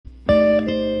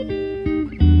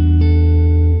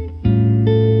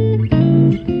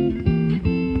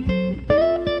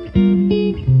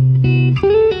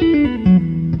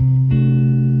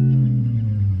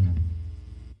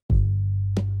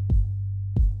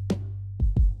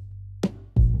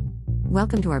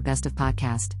Welcome to our Best of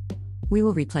podcast. We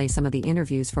will replay some of the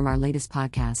interviews from our latest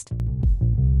podcast.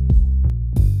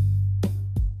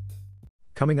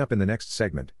 Coming up in the next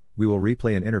segment, we will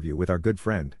replay an interview with our good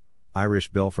friend, Irish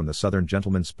Bill from the Southern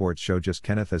Gentleman Sports Show Just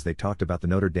Kenneth as they talked about the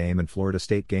Notre Dame and Florida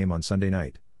State game on Sunday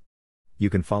night. You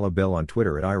can follow Bill on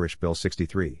Twitter at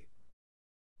IrishBill63.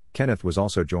 Kenneth was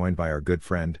also joined by our good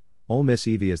friend, Ole Miss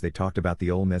Evie as they talked about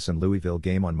the Ole Miss and Louisville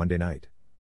game on Monday night.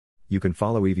 You can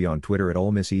follow Evie on Twitter at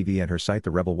Ole Miss Evie and her site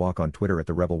The Rebel Walk on Twitter at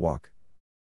The Rebel Walk.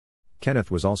 Kenneth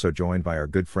was also joined by our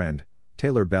good friend,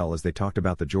 Taylor Bell as they talked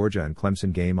about the Georgia and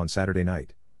Clemson game on Saturday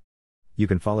night. You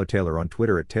can follow Taylor on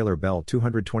Twitter at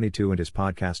TaylorBell222 and his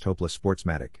podcast Hopeless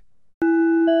Sportsmatic.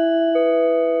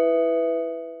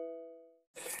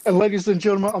 And ladies and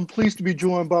gentlemen, I'm pleased to be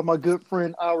joined by my good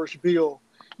friend Irish Bill.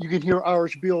 You can hear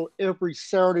Irish Bill every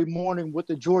Saturday morning with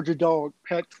the Georgia Dog,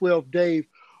 Pac-12 Dave,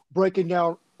 breaking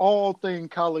down all things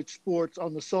college sports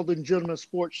on the Southern Gentleman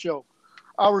Sports Show.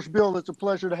 Irish Bill, it's a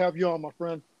pleasure to have you on, my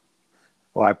friend.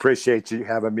 Well, I appreciate you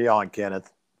having me on,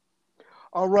 Kenneth.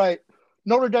 All right.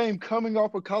 Notre Dame coming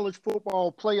off a college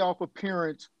football playoff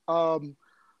appearance.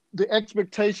 The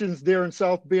expectations there in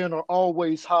South Bend are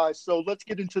always high. So let's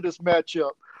get into this matchup.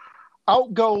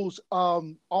 Out goes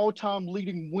all-time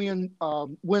leading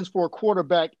wins for a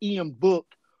quarterback, Ian Book,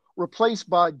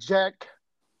 replaced by Jack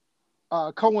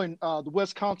Cohen, the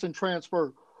Wisconsin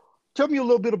transfer. Tell me a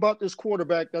little bit about this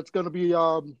quarterback that's going to be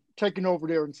taking over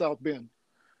there in South Bend.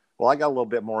 Well, I got a little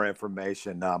bit more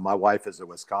information. My wife is a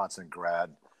Wisconsin grad,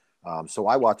 so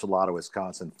I watch a lot of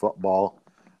Wisconsin football.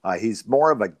 He's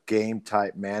more of a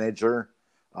game-type manager,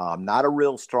 not a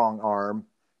real strong arm.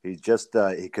 He's just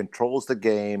he controls the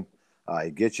game.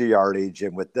 He gets you yardage,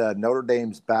 and with Notre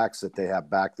Dame's backs that they have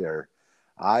back there,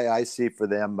 I see for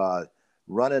them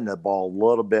running the ball a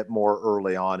little bit more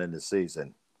early on in the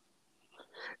season.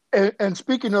 And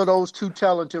speaking of those two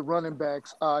talented running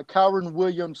backs, Kyron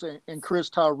Williams and Chris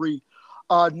Tyree,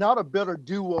 not a better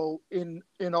duo in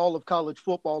all of college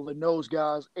football than those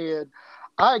guys. And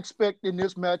I expect in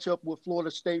this matchup with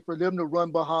Florida State for them to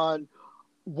run behind.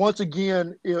 Once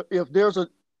again, if there's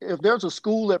a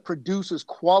school that produces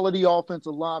quality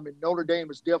offensive linemen, Notre Dame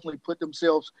has definitely put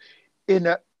themselves in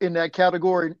that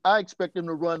category. I expect them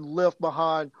to run left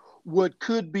behind what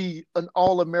could be an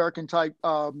All-American type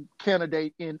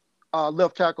candidate in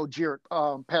left tackle Jarrett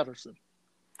Patterson.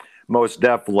 Most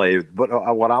definitely. But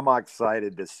what I'm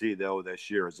excited to see, though, this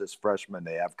year is this freshman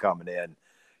they have coming in.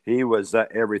 He was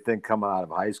everything coming out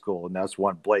of high school, and that's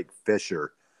one Blake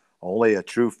Fisher, only a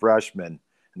true freshman.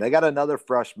 And they got another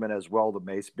freshman as well that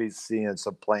may be seeing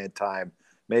some playing time,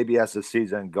 maybe as the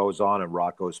season goes on, and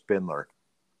Rocco Spindler.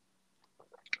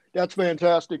 That's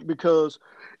fantastic because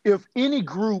if any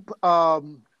group,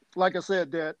 like I said,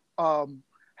 that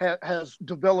has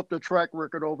developed a track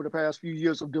record over the past few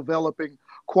years of developing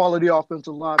quality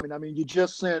offensive linemen. I mean, you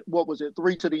just sent,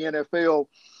 3 to the NFL,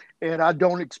 and I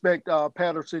don't expect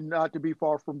Patterson not to be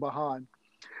far from behind.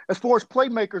 As far as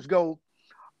playmakers go,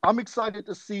 I'm excited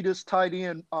to see this tight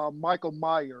end, Michael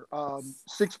Mayer,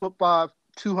 6'5",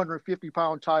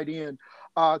 250-pound tight end.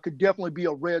 Could definitely be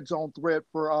a red zone threat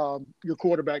for your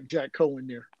quarterback, Jack Cohen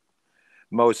there.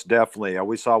 Most definitely.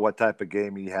 We saw what type of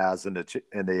game he has in the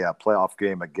playoff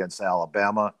game against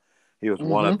Alabama. He was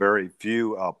one of very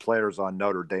few players on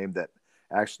Notre Dame that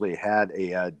actually had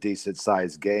a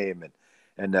decent-sized game.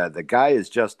 And the guy is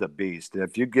just a beast. And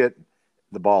if you get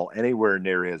the ball anywhere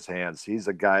near his hands, he's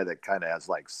a guy that kind of has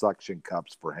like suction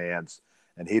cups for hands,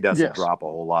 and he doesn't drop a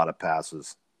whole lot of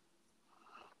passes.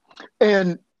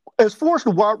 And as far as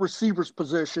the wide receivers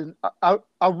position, I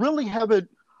really haven't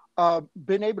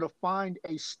been able to find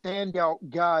a standout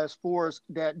guy as far as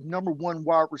that number one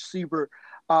wide receiver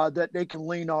that they can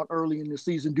lean on early in the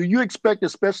season. Do you expect,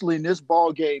 especially in this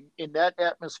ball game, in that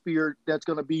atmosphere that's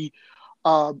going to be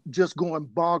just going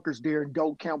bonkers there in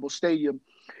Doak Campbell Stadium,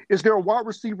 is there a wide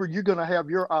receiver you're going to have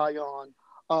your eye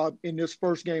on in this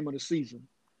first game of the season?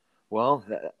 Well,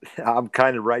 I'm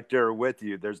kind of right there with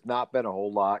you. There's not been a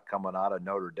whole lot coming out of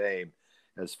Notre Dame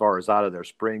as far as out of their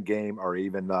spring game or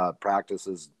even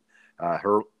practices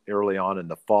early on in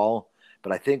the fall.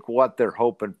 But I think what they're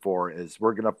hoping for is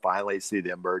we're going to finally see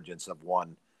the emergence of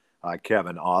one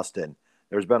Kevin Austin.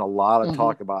 There's been a lot of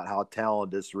talk about how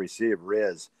talented this receiver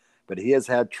is, but he has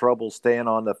had trouble staying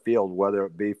on the field, whether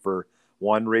it be for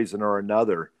one reason or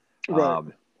another. Right.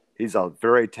 He's a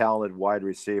very talented wide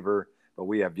receiver, but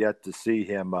we have yet to see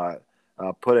him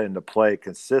put it into play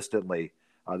consistently.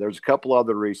 There's a couple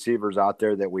other receivers out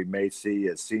there that we may see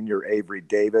as senior Avery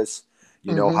Davis.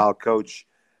 You know how coach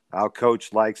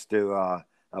likes to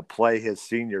play his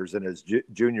seniors and his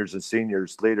juniors and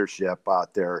seniors leadership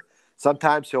out there.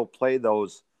 sometimes he'll play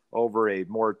those over a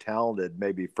more talented,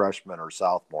 maybe freshman or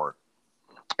sophomore.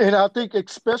 And I think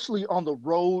especially on the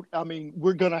road, I mean,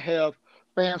 we're going to have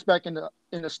fans back in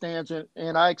the stands,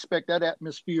 and I expect that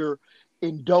atmosphere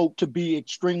in Doak to be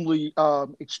extremely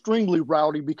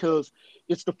rowdy because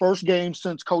it's the first game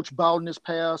since Coach Bowden has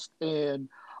passed, and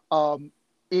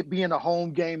it being a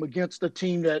home game against a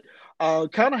team that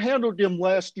kind of handled them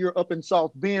last year up in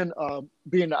South Bend,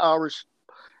 being the Irish,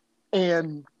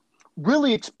 and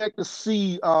really expect to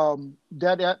see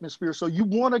that atmosphere. So you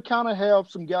want to kind of have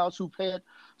some guys who've had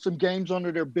some games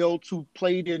under their belts, who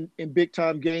played in big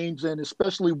time games, and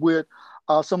especially with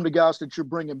some of the guys that you're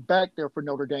bringing back there for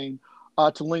Notre Dame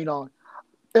to lean on.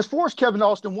 As far as Kevin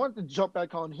Austin, wanted to jump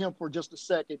back on him for just a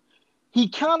second. He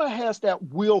kind of has that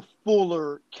Will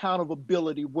Fuller kind of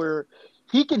ability where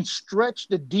he can stretch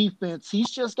the defense.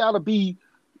 He's just got to be,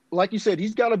 like you said,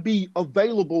 he's got to be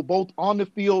available both on the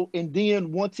field, and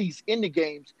then once he's in the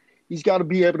games, he's got to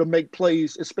be able to make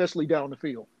plays, especially down the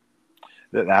field.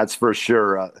 That's for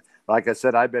sure. Like I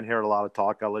said, I've been hearing a lot of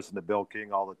talk. I listen to Bill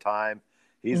King all the time.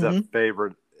 He's a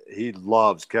favorite. He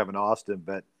loves Kevin Austin,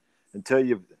 but until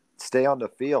you stay on the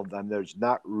field, then there's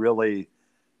not really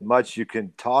much you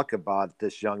can talk about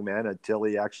this young man until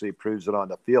he actually proves it on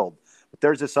the field. But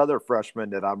there's this other freshman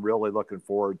that I'm really looking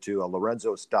forward to,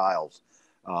 Lorenzo Styles.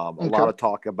 A lot of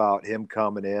talk about him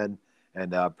coming in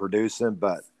and producing,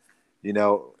 but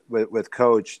with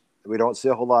Coach, we don't see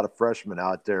a whole lot of freshmen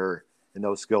out there in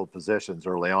those skilled positions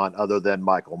early on, other than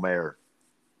Michael Mayer.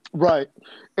 Right,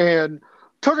 and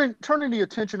turning the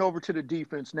attention over to the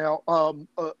defense now.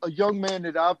 A young man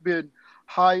that I've been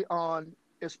high on,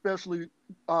 especially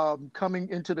coming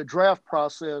into the draft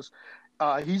process.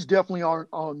 He's definitely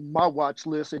on my watch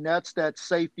list, and that's that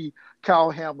safety,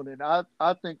 Kyle Hamilton.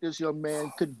 I think this young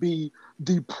man could be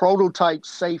the prototype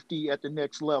safety at the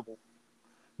next level.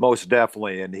 Most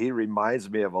definitely, and he reminds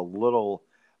me of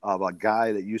a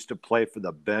guy that used to play for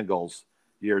the Bengals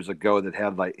years ago that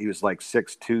had he was like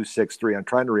 6'2", 6'3". I'm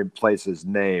trying to replace his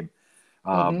name,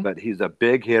 but he's a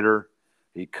big hitter.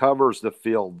 He covers the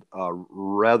field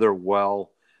rather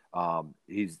well.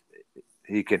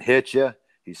 He can hit you.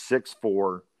 He's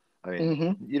 6'4". I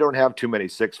mean, you don't have too many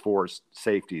 6'4"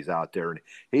 safeties out there. And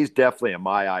he's definitely, in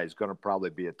my eyes, going to probably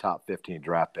be a top 15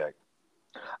 draft pick.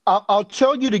 I'll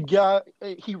tell you the guy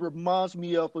he reminds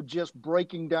me of just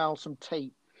breaking down some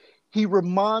tape. He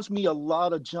reminds me a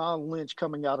lot of John Lynch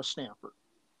coming out of Stanford.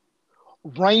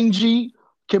 Rangy,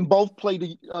 can both play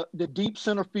the deep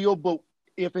center field, but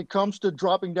if it comes to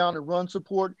dropping down and run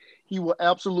support, he will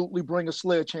absolutely bring a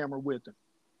sledgehammer with him.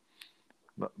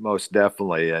 Most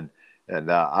definitely, and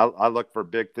I look for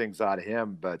big things out of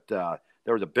him. But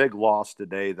there was a big loss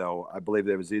today, though. I believe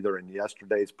it was either in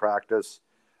yesterday's practice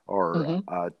or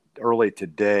early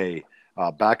today.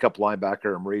 Backup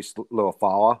linebacker Maurice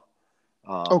Luafawa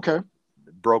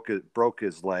broke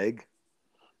his leg,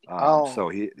 so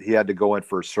he had to go in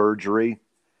for surgery.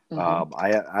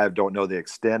 I don't know the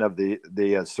extent of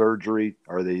the surgery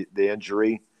or the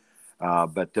injury.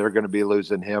 But they're going to be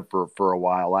losing him for a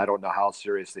while. I don't know how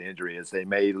serious the injury is. They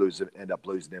may end up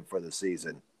losing him for the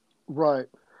season. Right.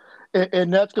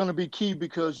 And that's going to be key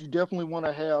because you definitely want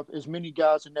to have as many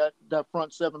guys in that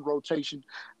front seven rotation.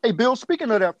 Hey, Bill,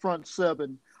 speaking of that front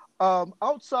seven,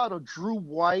 outside of Drew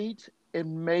White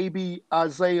and maybe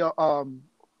Isaiah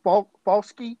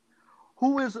Foskey,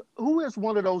 who is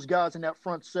one of those guys in that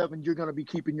front seven you're going to be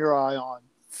keeping your eye on?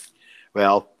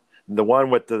 Well, the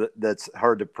one that's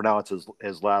hard to pronounce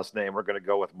his last name, we're going to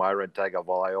go with Myron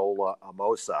Tagovailoa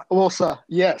Amosa. Amosa,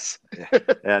 yes.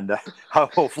 And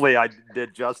hopefully I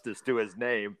did justice to his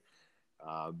name.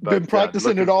 Been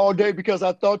practicing it all day because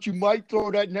I thought you might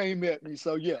throw that name at me,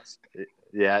 so yes.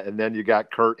 Yeah, and then you got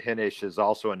Kurt Hinish is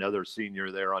also another senior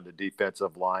there on the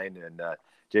defensive line, and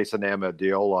Jason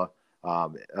Amadiola,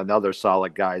 another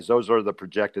solid guys. Those are the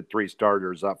projected three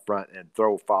starters up front, and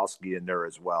throw Foskey in there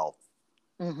as well.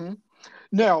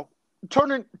 Now,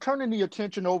 turning the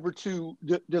attention over to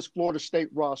this Florida State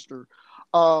roster,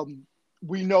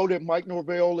 we know that Mike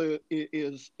Norvell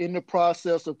is in the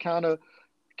process of kind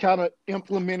of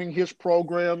implementing his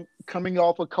program, coming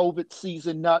off a COVID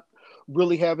season, not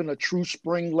really having a true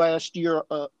spring last year,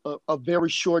 a very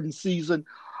shortened season.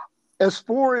 As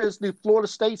far as the Florida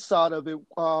State side of it,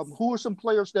 who are some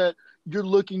players that you're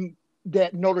looking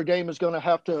that Notre Dame is going to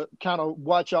have to kind of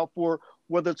watch out for,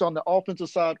 whether it's on the offensive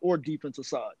side or defensive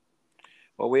side?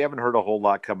 Well, we haven't heard a whole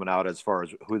lot coming out as far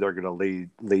as who they're going to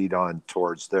lead on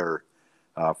towards their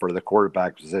for the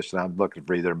quarterback position. I'm looking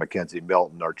for either Mackenzie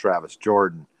Milton or Travis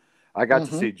Jordan. I got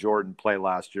to see Jordan play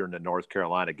last year in the North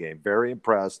Carolina game. Very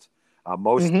impressed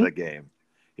most of the game.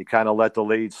 he kind of let the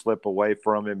lead slip away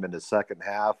from him in the second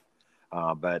half.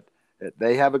 But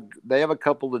they have a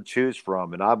couple to choose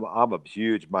from, and I'm a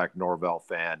huge Mike Norvell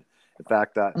fan. In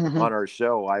fact, on our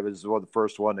show, I was the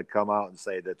first one to come out and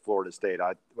say that Florida State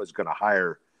I was going to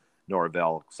hire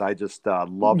Norvell because I just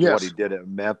loved what he did at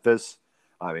Memphis.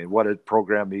 I mean, what a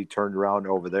program he turned around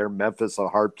over there. Memphis, a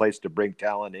hard place to bring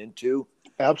talent into.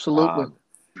 Absolutely.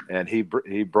 And he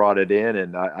brought it in,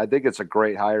 and I think it's a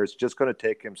great hire. It's just going to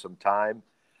take him some time.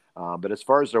 But as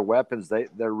far as their weapons,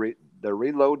 they're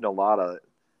reloading a lot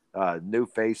of new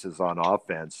faces on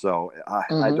offense. So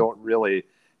I don't really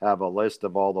have a list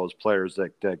of all those players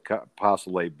that could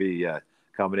possibly be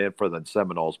coming in for the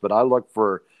Seminoles. But I look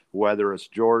for, whether it's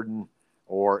Jordan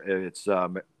or it's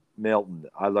Milton,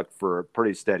 I look for a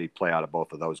pretty steady play out of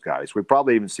both of those guys. We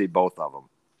probably even see both of them.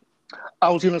 I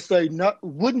was going to say,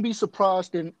 wouldn't be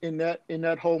surprised in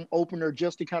that home opener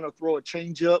just to kind of throw a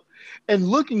change up. And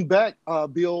looking back,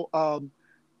 Bill,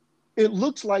 it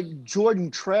looks like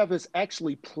Jordan Travis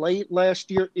actually played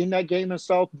last year in that game in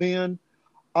South Bend.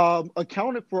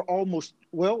 Accounted for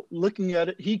looking at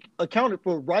it, he accounted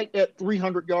for right at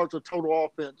 300 yards of total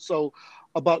offense. So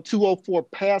about 204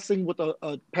 passing with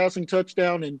a passing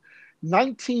touchdown and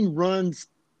 19 runs,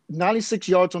 96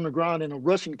 yards on the ground and a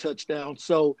rushing touchdown.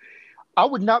 So I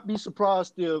would not be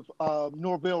surprised if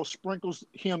Norvell sprinkles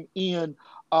him in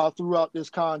throughout this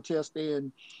contest,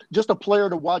 and just a player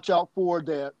to watch out for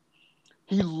that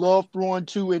he loved throwing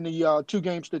to in the two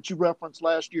games that you referenced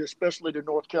last year, especially the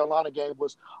North Carolina game,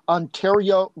 was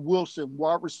Ontario Wilson,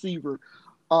 wide receiver,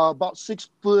 about 6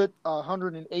 foot,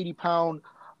 180-pound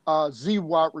Z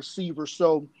wide receiver.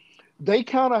 So they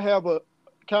kind of have a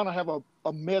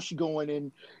mesh going,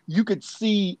 and you could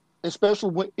see,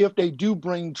 especially if they do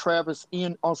bring Travis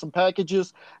in on some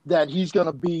packages, that he's going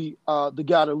to be the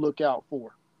guy to look out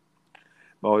for.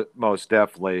 Most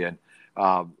definitely. And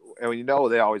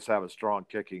they always have a strong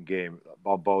kicking game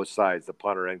on both sides, the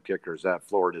punter and kickers at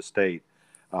Florida State.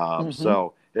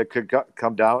 So it could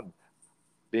come down.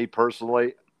 Me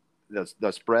personally,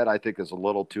 the spread I think is a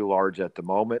little too large at the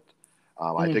moment.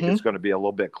 I think it's going to be a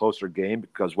little bit closer game,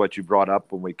 because what you brought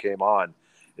up when we came on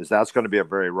is that's going to be a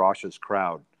very raucous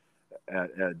crowd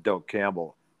at Doak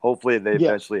Campbell. Hopefully they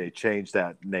eventually change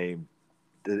that name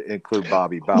to include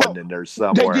Bobby Bowden in there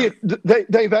somewhere.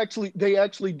 They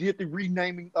actually did the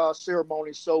renaming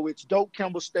ceremony, so it's Doak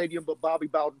Campbell Stadium but Bobby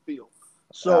Bowden Field.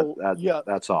 So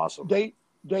that's awesome. They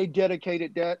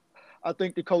dedicated that, I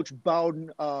think, to Coach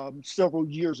Bowden several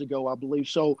years ago, I believe.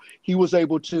 So he was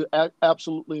able to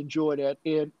absolutely enjoy that,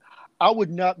 and I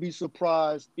would not be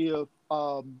surprised if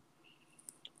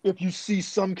you see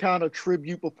some kind of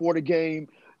tribute before the game,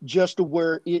 just to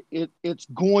where it's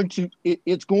going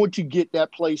to get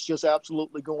that place just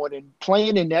absolutely going. And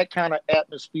playing in that kind of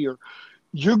atmosphere,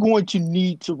 you're going to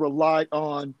need to rely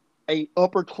on a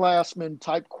upperclassman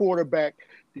type quarterback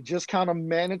to just kind of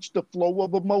manage the flow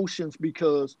of emotions,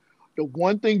 because the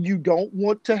one thing you don't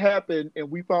want to happen,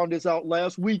 and we found this out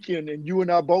last weekend, and you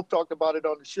and I both talked about it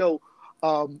on the show,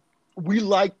 we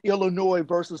liked Illinois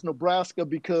versus Nebraska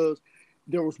because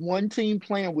there was one team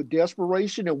playing with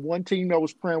desperation and one team that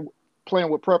was playing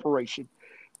with preparation.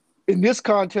 In this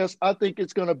contest, I think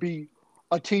it's going to be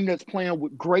a team that's playing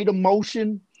with great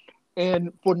emotion.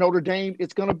 And for Notre Dame,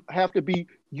 it's going to have to be,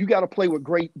 you got to play with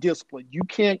great discipline. You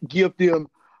can't give them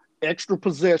extra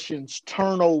possessions,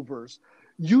 turnovers.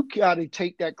 You got to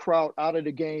take that crowd out of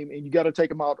the game, and you got to take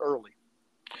them out early.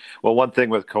 Well, one thing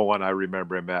with Cohen, I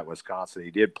remember him at Wisconsin.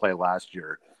 He did play last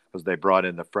year because they brought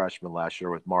in the freshman last year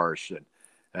with Marsh,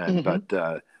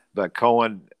 but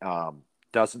Cohen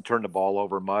doesn't turn the ball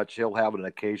over much. He'll have an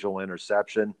occasional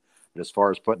interception, but as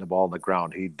far as putting the ball on the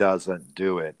ground, he doesn't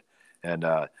do it. And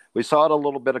we saw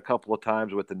it a couple of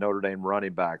times with the Notre Dame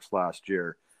running backs last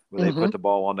year, where they put the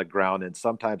ball on the ground in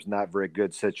sometimes not very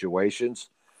good situations.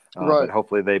 But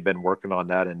hopefully they've been working on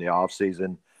that in the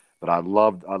offseason. But I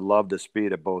love the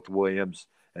speed of both Williams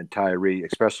and Tyree,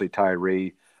 especially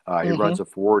Tyree. He runs a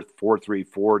 4.3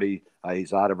 40.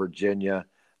 He's out of Virginia.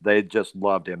 They just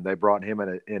loved him. They brought him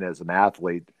in as an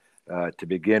athlete to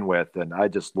begin with, and I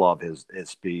just love his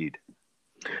speed.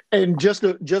 And just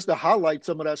to highlight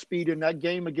some of that speed in that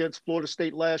game against Florida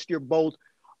State last year, both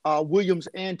Williams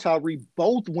and Tyree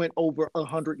both went over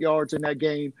 100 yards in that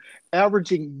game,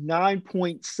 averaging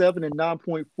 9.7 and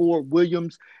 9.4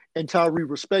 Williams and Tyree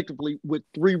respectively, with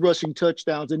 3 rushing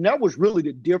touchdowns. And that was really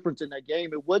the difference in that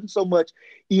game. It wasn't so much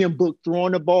Ian Book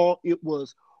throwing the ball. It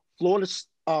was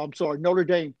Notre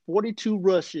Dame, 42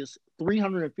 rushes,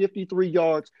 353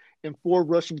 yards, and 4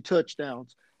 rushing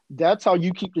touchdowns. That's how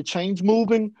you keep the chains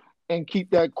moving and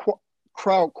keep that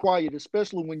crowd quiet,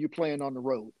 especially when you're playing on the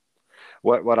road.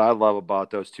 What I love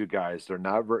about those two guys, they're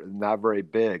not very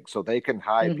big, so they can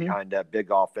hide Hmm. behind that big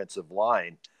offensive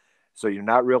line. So you're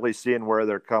not really seeing where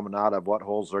they're coming out of, what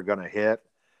holes they're going to hit,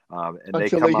 and they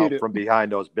Until come they hit out it. from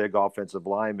behind those big offensive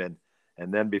linemen,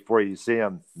 and then before you see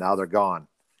them, now they're gone.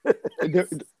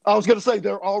 I was going to say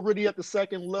they're already at the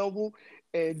second level,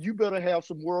 and you better have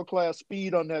some world class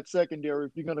speed on that secondary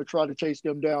if you're going to try to chase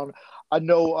them down. I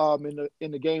know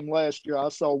in the game last year, I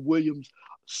saw Williams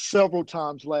several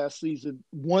times last season.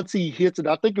 Once he hits it,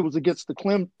 I think it was against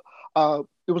it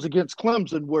was against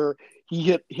Clemson where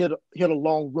he hit a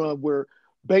long run where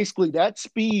basically that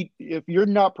speed, if you're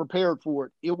not prepared for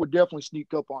it, it would definitely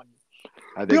sneak up on you.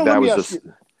 I think Bill, let that me was ask you.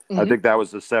 the I Mhm. think that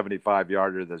was the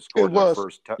 75-yarder that It scored their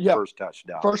was, yeah, first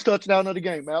touchdown. first touchdown of the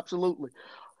game. Absolutely.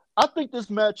 I think this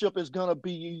matchup is going to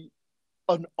be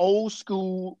an old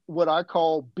school, what I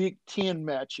call Big Ten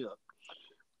matchup.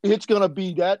 It's going to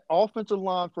be that offensive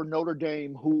line for Notre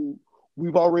Dame, who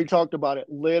we've already talked about it,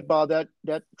 led by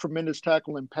that tremendous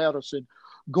tackle in Patterson,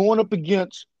 going up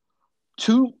against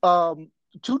two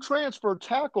two transfer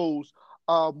tackles,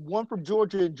 one from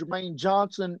Georgia in Jermaine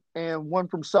Johnson and one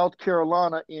from South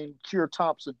Carolina in Keir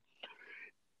Thompson.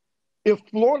 If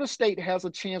Florida State has a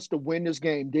chance to win this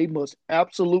game, they must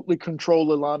absolutely control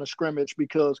the line of scrimmage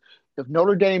because if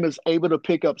Notre Dame is able to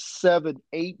pick up 7,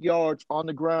 8 yards on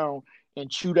the ground and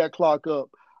chew that clock up,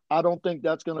 I don't think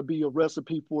that's going to be a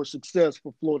recipe for success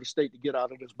for Florida State to get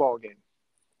out of this ball game.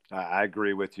 I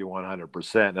agree with you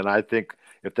 100%. And I think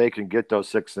if they can get those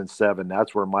 6 and 7,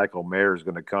 that's where Michael Mayer is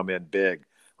going to come in big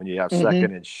when you have Mm-hmm.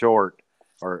 second and short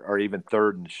or even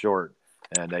third and short.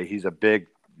 And he's a big,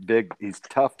 he's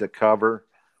tough to cover.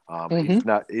 Mm-hmm.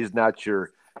 He's not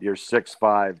your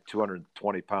 6'5",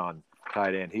 220-pound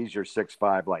tight end. He's your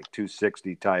 6'5", like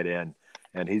 260 tight end.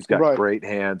 And he's got Right. great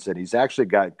hands, and he's actually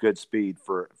got good speed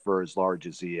for as large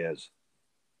as he is.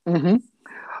 Mm-hmm.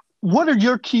 What are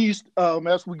your keys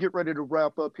as we get ready to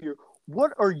wrap up here?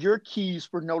 What are your keys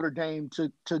for Notre Dame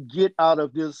to get out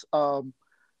of this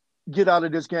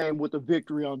game with a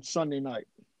victory on Sunday night?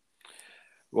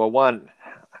 Well,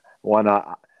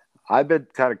 I've been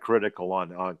kind of critical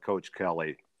on Coach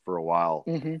Kelly for a while.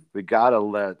 Mm-hmm. We got to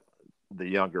let the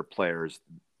younger players,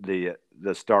 the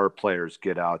star players,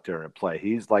 get out there and play.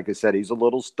 He's, like I said, he's a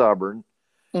little stubborn.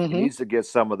 Mm-hmm. He needs to get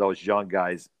some of those young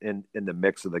guys in the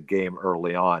mix of the game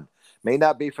early on. May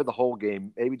not be for the whole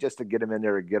game, maybe just to get him in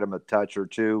there and get him a touch or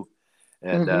two,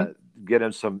 and get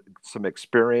him some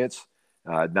experience.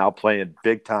 Now playing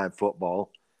big time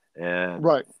football, and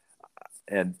Right.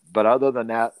 but other than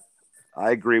that,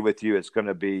 I agree with you. It's going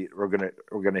to be we're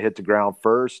going to hit the ground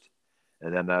first,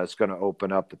 and then it's going to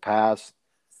open up the pass,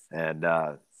 and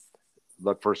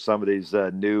look for some of these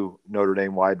new Notre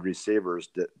Dame wide receivers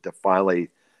to finally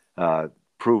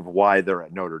prove why they're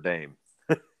at Notre Dame.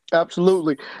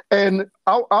 Absolutely. And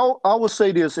I will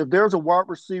say this: if there's a wide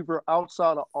receiver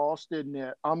outside of Austin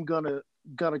that I'm gonna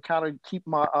kind of keep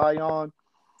my eye on,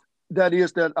 that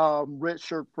is that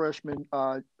redshirt freshman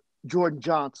Jordan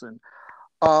Johnson.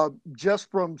 Just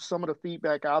from some of the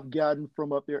feedback I've gotten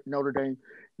from up there at Notre Dame,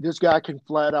 this guy can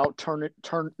flat out turn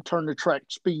the track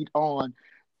speed on.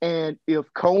 And if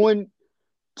Cohen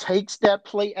takes that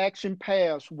play action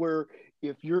pass where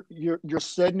if you're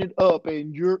setting it up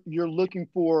and you're looking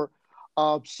for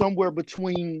somewhere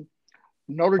between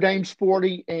Notre Dame's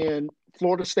 40 and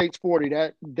Florida State's 40,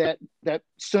 that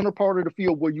center part of the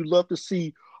field where you love to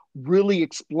see really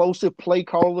explosive play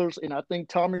callers, and I think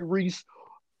Tommy Rees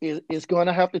is going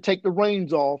to have to take the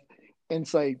reins off and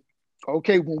say,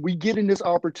 okay, when we get in this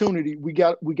opportunity, we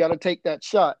got to take that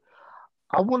shot.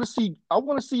 I want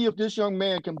to see if this young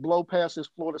man can blow past his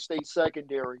Florida State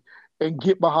secondary and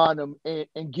get behind him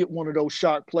and get one of those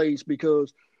shot plays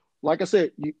because, like I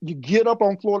said, you get up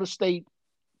on Florida State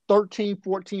 13,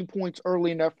 14 points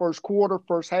early in that first quarter,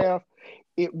 first half.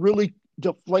 It really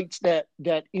deflates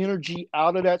that energy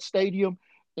out of that stadium,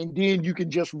 and then you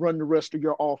can just run the rest of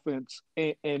your offense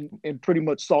and pretty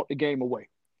much salt the game away.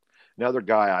 Another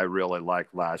guy I really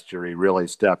liked last year, he really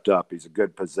stepped up. He's a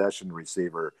good possession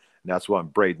receiver, and that's one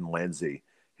Braden Lindsey.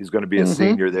 He's going to be a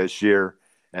senior this year,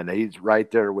 and he's right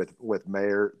there with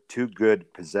Mayer, two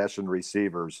good possession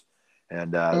receivers,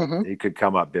 and he could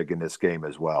come up big in this game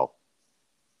as well.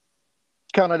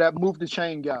 Kind of that move the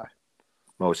chain guy.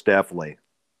 Most definitely.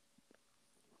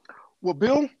 Well,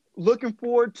 Bill, looking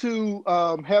forward to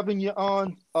having you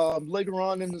on later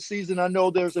on in the season. I know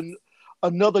there's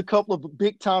another couple of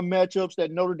big-time matchups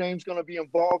that Notre Dame's going to be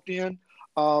involved in.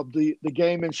 The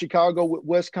game in Chicago with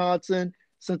Wisconsin,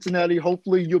 Cincinnati.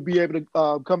 Hopefully you'll be able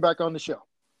to come back on the show.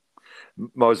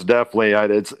 Most definitely.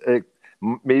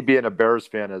 Me being a Bears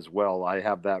fan as well, I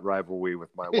have that rivalry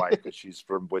with my wife because she's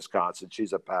from Wisconsin.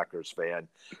 She's a Packers fan.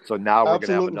 So now we're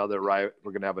going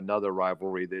to have another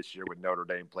rivalry this year with Notre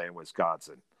Dame playing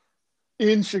Wisconsin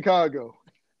in Chicago.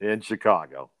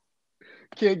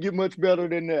 Can't get much better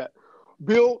than that.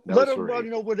 Bill, let everybody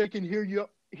know where they can hear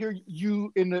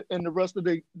you and the rest of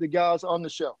the guys on the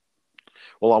show.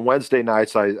 Well, on Wednesday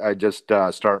nights, I just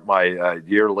start my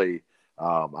yearly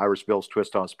Irish Bill's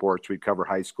Twist on Sports. We cover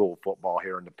high school football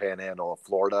here in the Panhandle of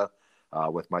Florida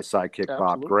with my sidekick,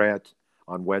 Bob Grant,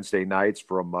 on Wednesday nights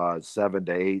from 7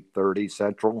 to 8:30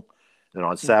 Central. And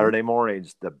on Saturday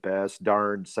mornings, the best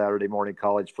darn Saturday morning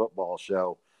college football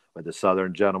show with the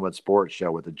Southern Gentleman Sports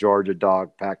Show with the Georgia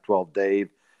Dog, Pac-12 Dave,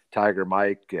 Tiger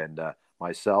Mike, and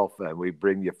myself. And we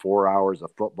bring you 4 hours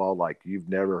of football like you've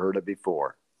never heard it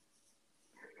before.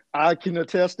 I can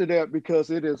attest to that because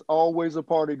it is always a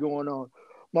party going on.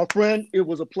 My friend, it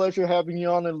was a pleasure having you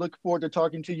on and look forward to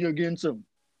talking to you again soon.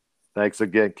 Thanks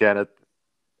again, Kenneth.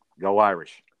 Go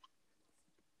Irish.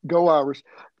 Go Irish.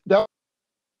 That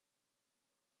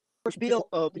Bill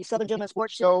of the Southern Gentleman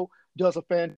Sports Show does a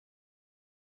fan.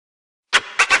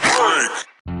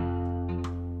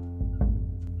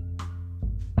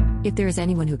 If there is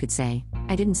anyone who could say,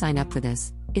 I didn't sign up for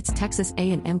this, it's Texas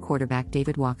A&M quarterback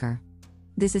David Walker.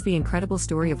 This is the incredible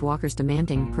story of Walker's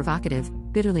demanding, provocative,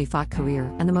 bitterly fought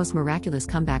career and the most miraculous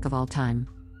comeback of all time.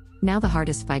 Now the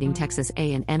hardest-fighting Texas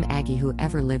A&M Aggie who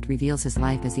ever lived reveals his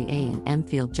life as the A&M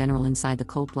field general inside the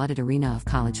cold-blooded arena of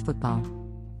college football.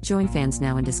 Join fans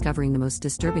now in discovering the most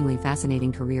disturbingly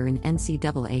fascinating career in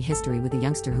NCAA history with a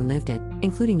youngster who lived it,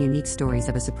 including unique stories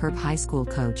of a superb high school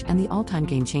coach and the all-time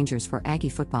game-changers for Aggie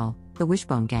football, the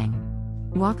Wishbone Gang.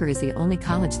 Walker is the only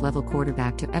college-level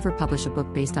quarterback to ever publish a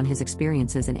book based on his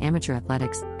experiences in amateur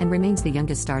athletics, and remains the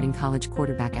youngest starting college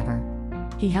quarterback ever.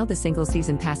 He held the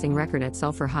single-season passing record at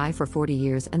Sulphur High for 40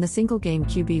 years and the single-game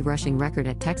QB rushing record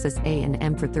at Texas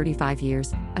A&M for 35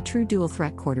 years, a true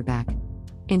dual-threat quarterback.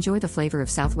 Enjoy the flavor of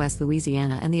Southwest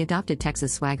Louisiana and the adopted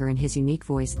Texas swagger in his unique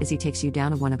voice as he takes you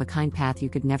down a one-of-a-kind path you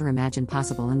could never imagine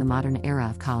possible in the modern era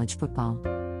of college football.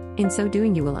 In so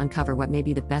doing, you will uncover what may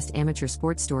be the best amateur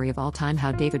sports story of all time: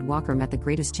 how David Walker met the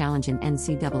greatest challenge in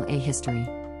NCAA history.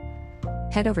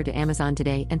 Head over to Amazon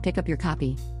today and pick up your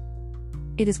copy.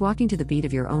 It is walking to the beat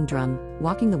of your own drum,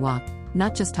 walking the walk,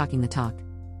 not just talking the talk.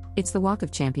 It's the walk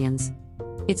of champions.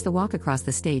 It's the walk across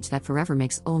the stage that forever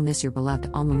makes Ole Miss your beloved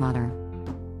alma mater.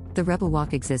 The Rebel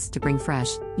Walk exists to bring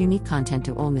fresh, unique content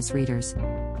to Ole Miss readers.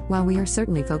 While we are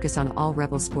certainly focused on all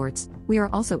Rebel sports, we are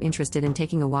also interested in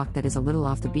taking a walk that is a little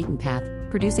off the beaten path,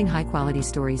 producing high-quality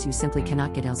stories you simply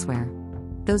cannot get elsewhere.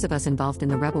 Those of us involved in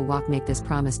the Rebel Walk make this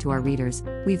promise to our readers: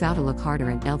 we vow to look harder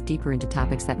and delve deeper into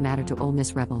topics that matter to Ole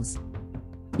Miss Rebels.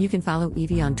 You can follow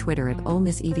Evie on Twitter at Ole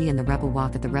Miss Evie and The Rebel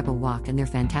Walk at The Rebel Walk and their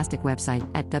fantastic website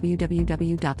at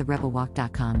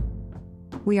www.therebelwalk.com.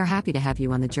 We are happy to have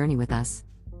you on the journey with us.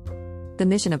 The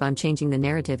mission of I'm Changing the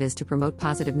Narrative is to promote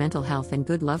positive mental health and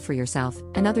good love for yourself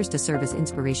and others, to serve as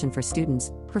inspiration for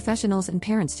students, professionals, and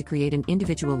parents to create an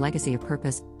individual legacy of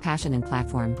purpose, passion, and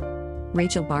platform.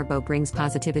 Rachel Barbeau brings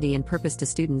positivity and purpose to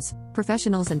students,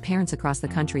 professionals, and parents across the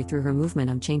country through her movement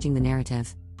I'm Changing the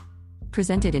Narrative.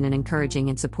 Presented in an encouraging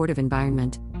and supportive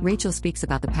environment, Rachel speaks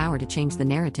about the power to change the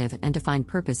narrative and to find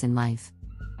purpose in life.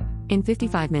 In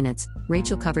 55 minutes,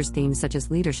 Rachel covers themes such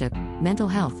as leadership, mental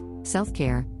health,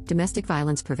 self-care, domestic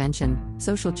violence prevention,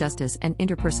 social justice, and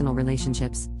interpersonal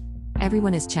relationships.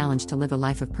 Everyone is challenged to live a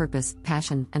life of purpose,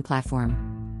 passion, and platform.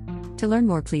 To learn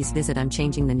more, please visit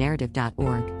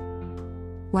I'mChangingTheNarrative.org.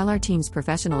 While our team's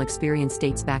professional experience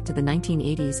dates back to the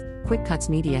 1980s, Quick Cuts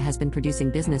Media has been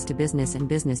producing business-to-business and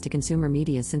business-to-consumer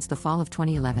media since the fall of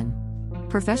 2011.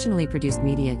 Professionally produced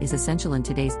media is essential in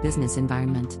today's business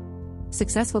environment.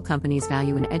 Successful companies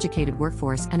value an educated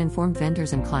workforce and informed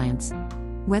vendors and clients.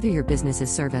 Whether your business is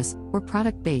service or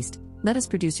product-based, let us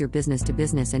produce your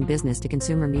business-to-business and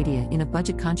business-to-consumer media in a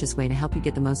budget-conscious way to help you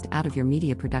get the most out of your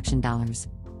media production dollars.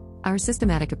 Our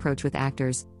systematic approach with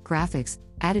actors, graphics,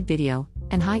 added video,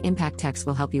 and high-impact text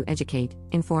will help you educate,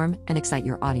 inform, and excite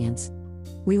your audience.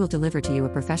 We will deliver to you a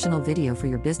professional video for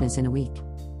your business in a week.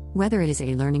 Whether it is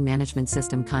a learning management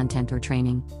system, content or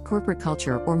training, corporate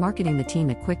culture, or marketing, the team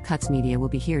at Quick Cuts Media will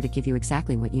be here to give you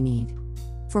exactly what you need.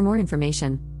 For more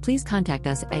information, please contact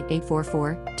us at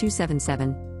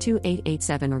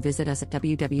 844-277-2887 or visit us at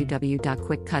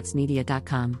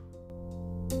www.quickcutsmedia.com.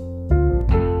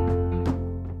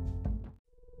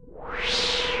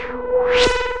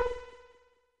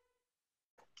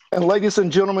 And ladies and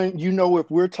gentlemen, you know, if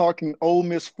we're talking Ole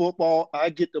Miss football, I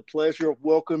get the pleasure of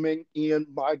welcoming in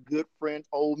my good friend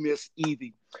Ole Miss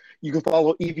Evie. You can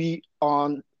follow Evie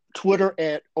on Twitter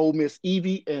at Ole Miss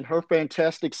Evie, and her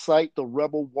fantastic site, The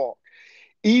Rebel Walk.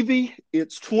 Evie,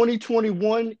 it's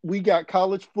 2021. We got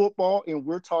college football, and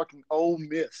we're talking Ole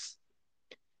Miss.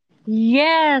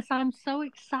 Yes, I'm so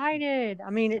excited. I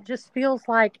mean, it just feels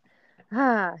like,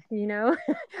 you know,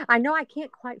 I know I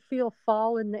can't quite feel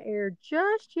fall in the air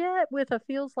just yet with a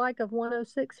feels like of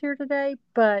 106 here today,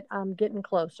 but I'm getting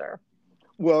closer.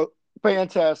 Well,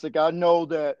 fantastic. I know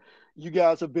that you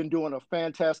guys have been doing a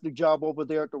fantastic job over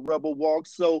there at the Rebel Walk.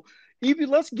 So, Evie,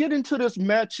 let's get into this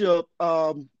matchup.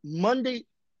 Monday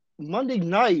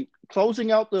night,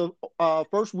 closing out the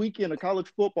first weekend of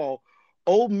college football.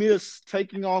 Ole Miss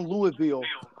taking on Louisville.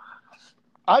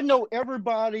 I know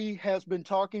everybody has been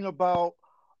talking about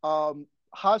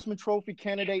Heisman Trophy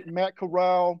candidate Matt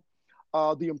Corral,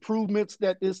 the improvements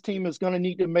that this team is going to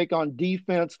need to make on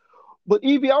defense. But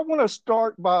Evie, I want to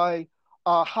start by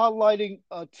highlighting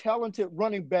a talented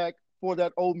running back for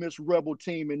that Ole Miss Rebel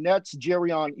team, and that's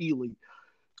Jerrion Ealy.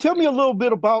 Tell me a little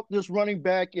bit about this running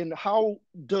back and how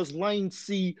does Lane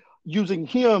see using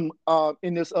him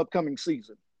in this upcoming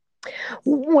season?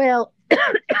 Well,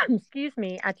 excuse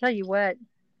me. I tell you what,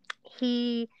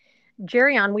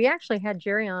 Jerrion, we actually had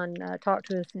Jerrion talk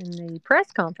to us in the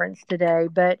press conference today,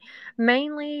 but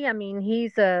mainly, I mean,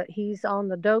 he's on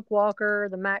the Doak Walker,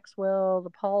 the Maxwell, the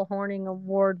Paul Horning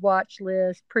Award watch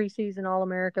list, preseason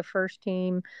All-America first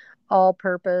team,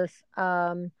 all-purpose.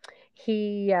 I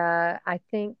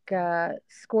think,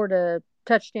 scored a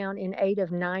touchdown in 8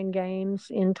 of 9 games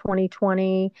in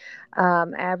 2020,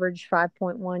 averaged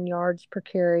 5.1 yards per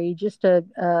carry. Just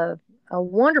a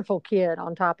wonderful kid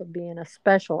on top of being a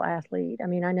special athlete. I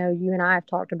mean, I know you and I have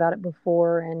talked about it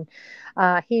before, and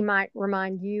he might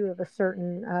remind you of a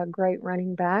certain great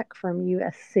running back from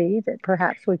USC that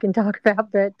perhaps we can talk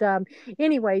about. But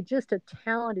anyway, just a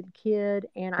talented kid,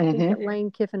 and I think that Lane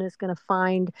Kiffin is going to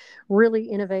find really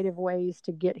innovative ways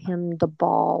to get him the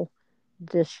ball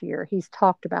this year. He's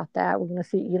talked about that. We're going to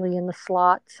see Ealy in the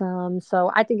slot some.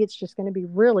 So I think it's just going to be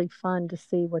really fun to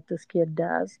see what this kid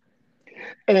does.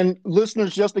 And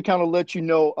listeners, just to kind of let you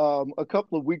know, a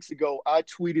couple of weeks ago, I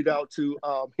tweeted out to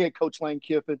head coach Lane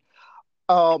Kiffin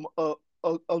a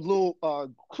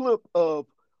little clip of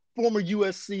former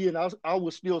USC, and I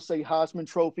would still say Heisman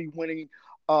Trophy winning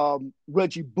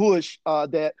Reggie Bush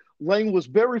that Lane was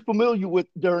very familiar with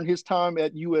during his time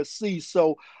at USC.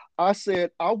 So I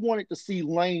said I wanted to see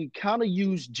Lane kind of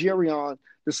use Jerrion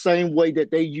the same way that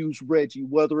they used Reggie,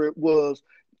 whether it was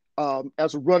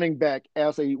as a running back,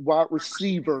 as a wide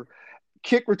receiver,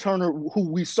 kick returner, who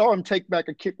we saw him take back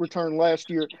a kick return last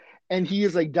year, and he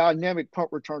is a dynamic punt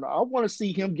returner. I want to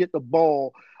see him get the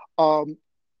ball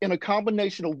in a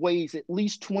combination of ways at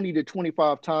least 20 to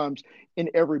 25 times in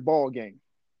every ball game.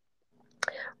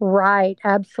 Right,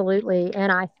 absolutely.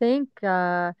 And I think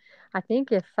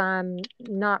if I'm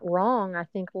not wrong, I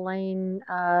think Lane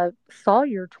saw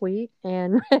your tweet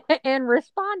and and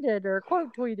responded or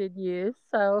quote tweeted you.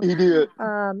 So he did.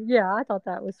 Yeah, I thought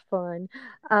that was fun.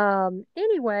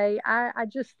 Anyway, I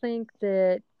just think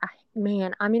that I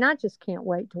mean, I just can't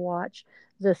wait to watch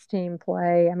this team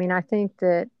play. I mean, I think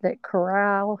that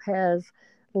Corral has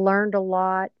learned a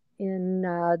lot in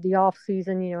the off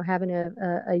season, you know, having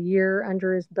a year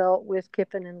under his belt with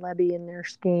Kiffin and Lebby in their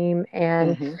scheme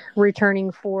and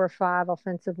returning 4 or 5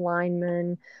 offensive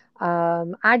linemen.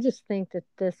 I just think that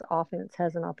this offense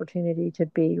has an opportunity to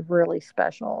be really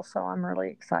special. So I'm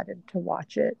really excited to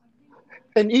watch it.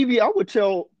 And Evie, I would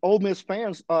tell Ole Miss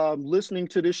fans listening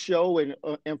to this show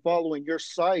and following your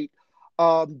site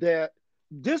that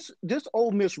this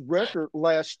Ole Miss record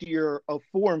last year of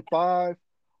 4-5,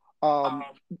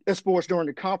 as far as during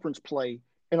the conference play,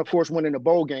 and of course winning the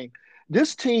bowl game.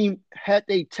 This team, had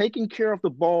they taken care of the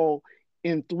ball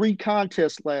in 3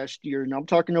 contests last year, and I'm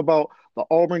talking about the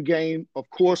Auburn game, of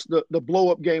course the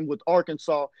blow-up game with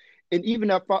Arkansas, and even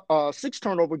that 6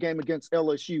 turnover game against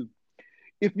LSU.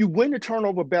 If you win the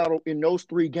turnover battle in those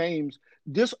 3 games,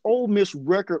 this Ole Miss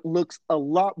record looks a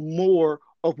lot more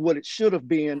of what it should have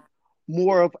been,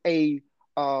 more of a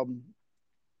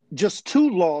just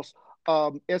 2-loss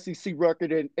SEC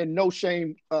record, and no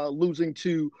shame losing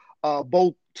to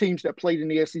both teams that played in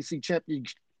the SEC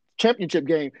championship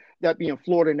game, that being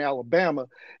Florida and Alabama,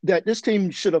 that this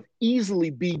team should have easily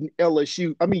beaten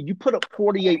LSU. I mean, you put up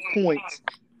 48 points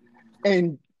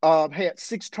and had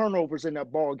 6 turnovers in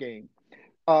that ball game.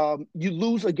 You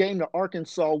lose a game to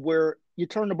Arkansas where you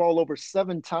turn the ball over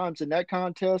 7 times in that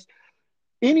contest.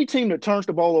 Any team that turns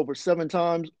the ball over 7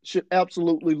 times should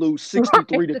absolutely lose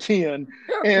 63 to 10.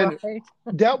 And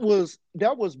that was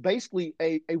basically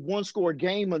a 1-score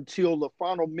game until the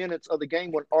final minutes of the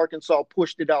game when Arkansas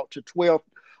pushed it out to 12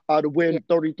 to win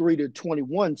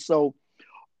 33-21. So,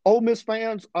 Ole Miss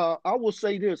fans, I will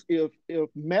say this: if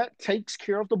Matt takes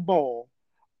care of the ball,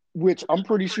 which I'm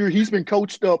pretty sure he's been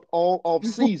coached up all off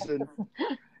season,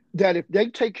 that if they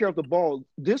take care of the ball,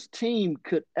 this team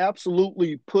could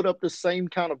absolutely put up the same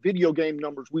kind of video game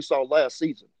numbers we saw last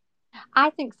season. I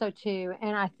think so too.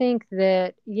 And I think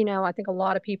that, I think a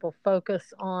lot of people focus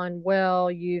on, well,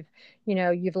 you've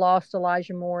lost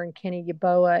Elijah Moore and Kenny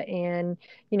Yeboah, and,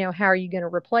 how are you going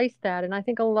to replace that? And I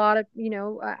think a lot of,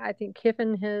 I think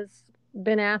Kiffin has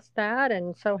been asked that,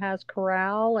 and so has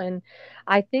Corral. And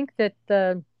I think that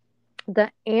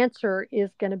the answer is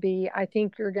going to be, I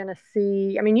think you're going to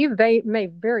see, I mean, you may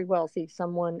very well see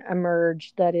someone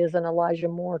emerge that is an Elijah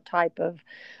Moore type of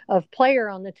player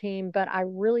on the team, but I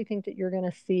really think that you're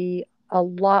going to see a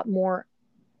lot more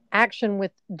action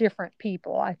with different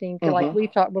people. I think, like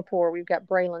we've talked before, we've got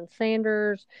Braylon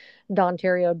Sanders,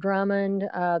 Dontario Drummond.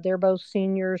 They're both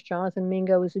seniors. Jonathan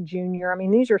Mingo is a junior. I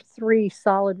mean, these are three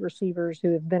solid receivers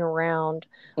who have been around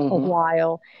a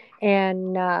while.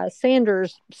 And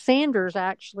Sanders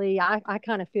actually, I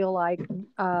kind of feel like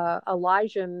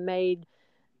Elijah made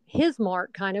his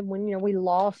mark kind of when, we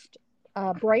lost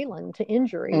Braylon to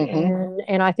injury.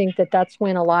 And I think that's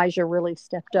when Elijah really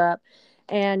stepped up.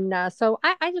 And so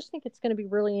I just think it's going to be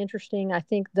really interesting. I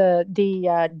think the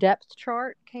depth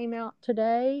chart came out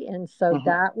today, and so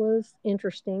that was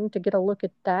interesting to get a look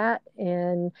at that.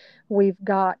 And we've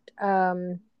got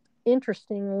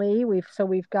interestingly,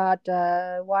 we've got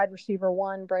wide receiver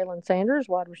 1, Braylon Sanders,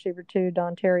 wide receiver 2,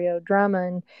 Dontario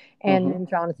Drummond, and then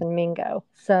Jonathan Mingo.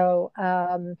 So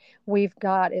we've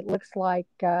got, it looks like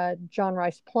John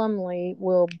Rice Plumlee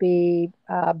will be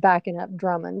backing up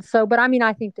Drummond. So, but I mean,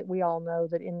 I think that we all know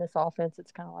that in this offense,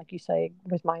 it's kind of like you say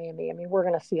with Miami. I mean, we're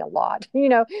going to see a lot.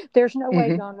 There's no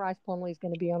way John Rice Plumlee is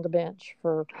going to be on the bench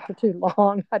for too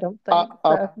long. I don't think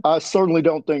so. I certainly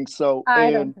don't think so. I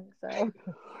don't think so.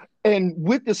 And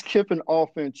with this Kiffin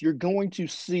offense, you're going to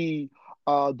see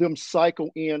them cycle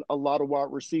in a lot of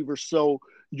wide receivers. So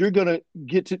you're gonna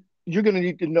need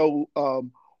to know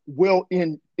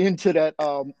into that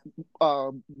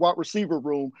wide receiver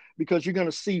room, because you're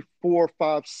gonna see 4,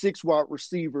 5, 6 wide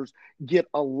receivers get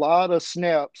a lot of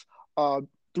snaps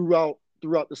throughout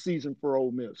the season for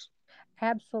Ole Miss.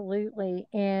 Absolutely.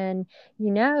 And,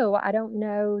 I don't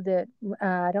know that,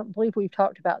 I don't believe we've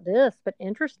talked about this, but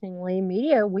interestingly,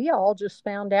 media, we all just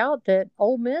found out that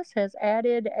Ole Miss has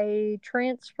added a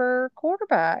transfer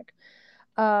quarterback,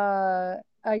 a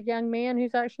young man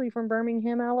who's actually from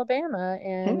Birmingham, Alabama,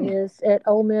 and is at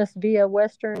Ole Miss via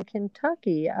Western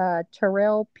Kentucky,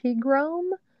 Terrell Pigrome.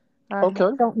 I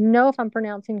don't know if I'm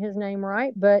pronouncing his name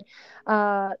right, but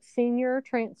senior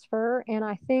transfer. And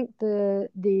I think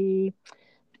the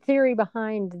theory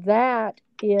behind that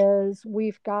is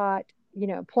we've got,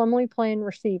 Plumlee playing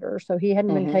receiver. So he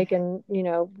hadn't been taking,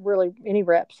 really any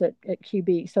reps at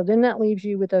QB. So then that leaves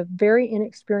you with a very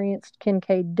inexperienced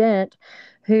Kincaid Dent,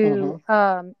 who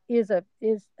is a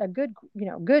good,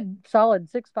 good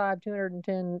solid 6'5",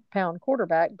 210-pound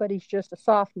quarterback, but he's just a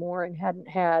sophomore and hadn't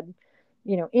had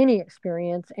any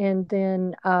experience. And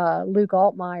then Luke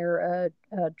Altmaier,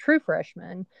 a true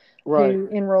freshman, who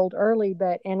enrolled early,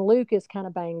 and Luke is kind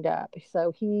of banged up.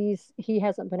 So he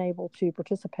hasn't been able to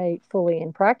participate fully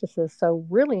in practices. So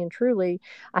really and truly,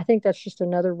 I think that's just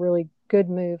another really good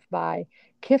move by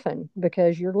Kiffin,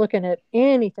 because you're looking at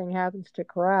anything happens to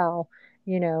Corral,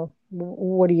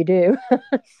 what do you do?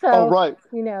 So,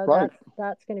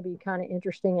 that's going to be kind of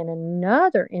interesting. And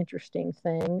another interesting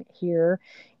thing here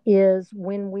is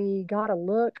when we got a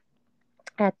look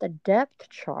at the depth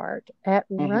chart at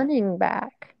running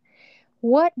back,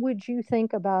 what would you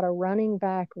think about a running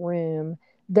back room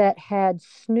that had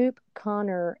Snoop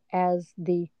Connor as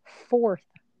the 4th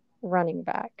running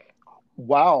back?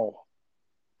 Wow.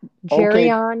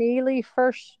 Jerrion Ely,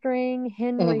 1st string,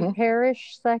 Henry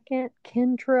Parrish, 2nd,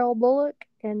 Kentrell Bullock,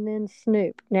 and then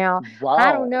Snoop. Now,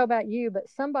 I don't know about you, but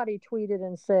somebody tweeted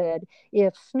and said,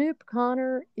 if Snoop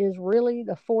Connor is really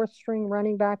the 4th string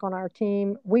running back on our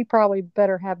team, we probably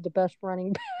better have the best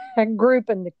running back group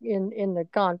in the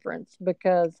conference,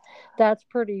 because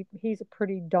he's a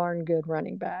pretty darn good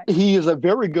running back. He is a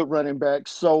very good running back.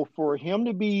 So for him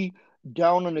to be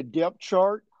down on the depth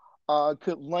chart,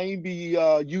 could Lane be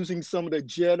using some of the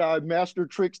Jedi master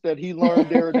tricks that he learned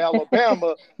there in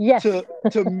Alabama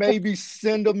to maybe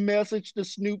send a message to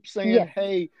Snoop saying,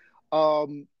 hey,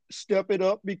 step it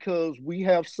up, because we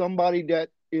have somebody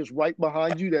that is right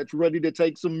behind you that's ready to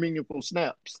take some meaningful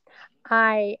snaps?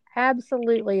 I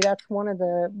absolutely. That's one of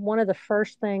the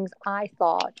first things I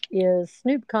thought is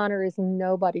Snoop Connor is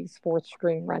nobody's fourth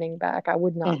string running back. I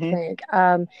would not Hmm. think.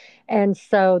 And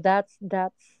so that's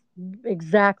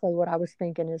exactly what I was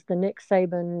thinking is the Nick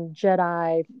Saban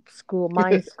Jedi school,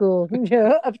 mind school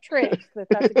of tricks.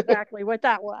 That's exactly what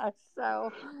that was.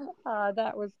 So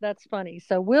that's funny.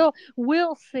 So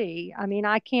we'll see. I mean,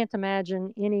 I can't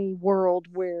imagine any world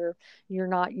where you're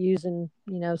not using,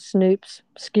 Snoop's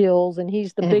skills, and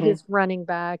he's the Hmm. biggest running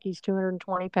back. He's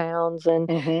 220 pounds. And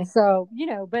Hmm. so,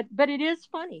 but it is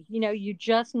funny, you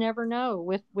just never know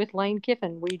with Lane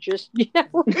Kiffin. We just, we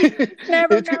just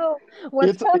never it's know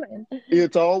what's it's coming.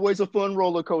 it's always a fun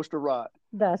roller coaster ride.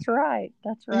 That's right.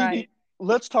 That's right.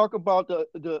 Let's talk about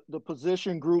the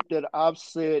position group that I've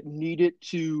said needed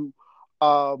to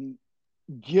um,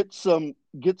 get some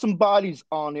bodies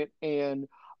on it, and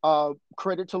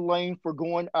credit to Lane for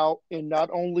going out and not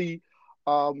only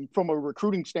from a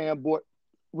recruiting standpoint,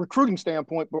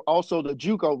 but also the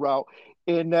JUCO route,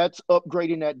 and that's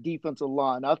upgrading that defensive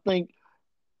line. I think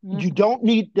you Mhm. don't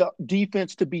need the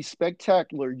defense to be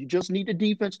spectacular. You just need the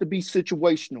defense to be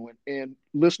situational. And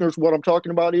listeners, what I'm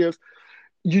talking about is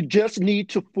you just need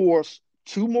to force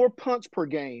two more punts per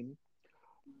game,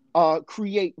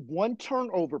 create one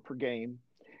turnover per game,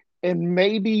 and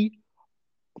maybe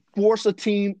force a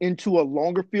team into a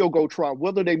longer field goal try,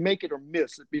 whether they make it or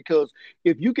miss it. Because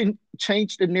if you can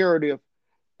change the narrative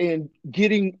and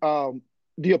getting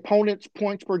the opponent's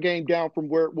points per game down from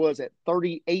where it was at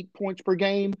 38 points per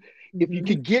game, if you Mhm.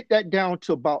 could get that down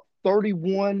to about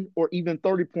 31 or even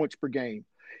 30 points per game.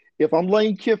 If I'm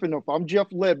Lane Kiffin, if I'm Jeff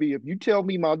Lebby, if you tell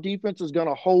me my defense is going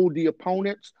to hold the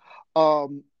opponents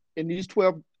um, in these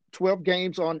 12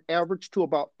 games on average to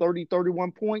about 30,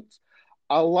 31 points,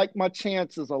 I like my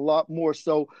chances a lot more.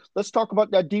 So let's talk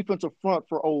about that defensive front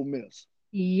for Ole Miss.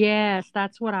 Yes,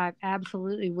 that's what I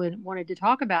absolutely wanted to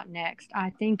talk about next. I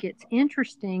think it's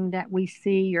interesting that we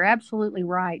see, you're absolutely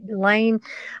right. Lane,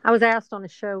 I was asked on a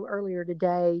show earlier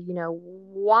today,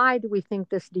 why do we think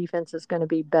this defense is going to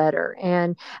be better?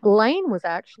 And Lane was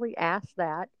actually asked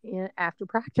that after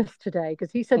practice today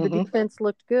because he said the Mm-hmm. defense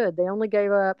looked good. They only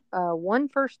gave up one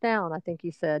first down, I think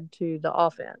he said, to the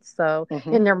offense. So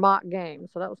Mm-hmm. in their mock game.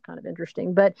 So that was kind of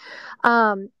interesting. But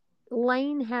um,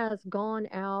 Lane has gone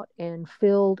out and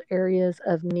filled areas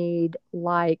of need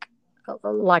like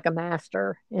a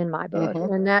master in my book.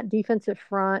 Mm-hmm. And that defensive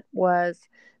front was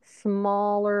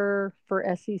smaller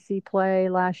for SEC play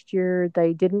last year.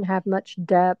 They didn't have much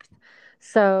depth.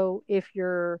 So if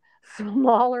you're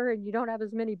smaller and you don't have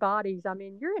as many bodies, I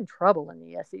mean, you're in trouble in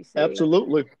the SEC.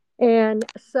 Absolutely. And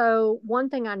so one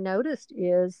thing I noticed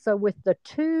is so with the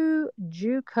two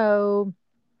JUCO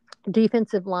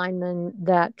defensive linemen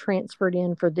that transferred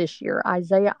in for this year,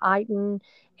 Isaiah Eiton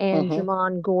and Mm-hmm.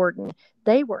 Jamon Gordon.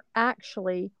 They were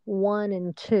actually 1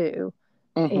 and 2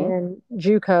 Mm-hmm. in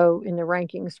JUCO in the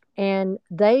rankings, and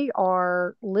they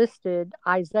are listed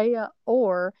Isaiah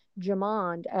or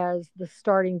Jamond as the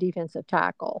starting defensive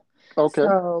tackle. Okay.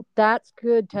 So that's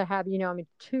good to have. I mean,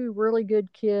 two really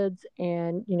good kids,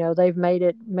 and they've made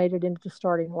it into the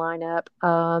starting lineup.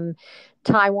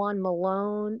 Taiwan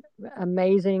Malone,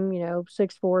 amazing,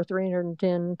 6'4",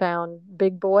 310-pound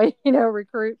big boy,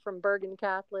 recruit from Bergen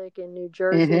Catholic in New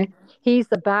Jersey. Mm-hmm. He's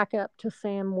the backup to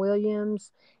Sam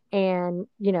Williams. And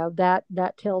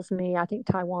that tells me I think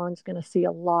Taiwan's going to see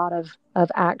a lot of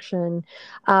action.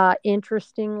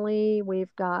 Interestingly,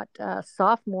 we've got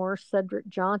sophomore Cedric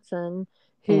Johnson,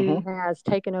 who Mm-hmm. has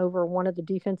taken over one of the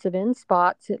defensive end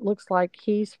spots. It looks like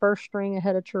he's first string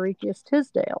ahead of Tariqius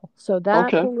Tisdale. So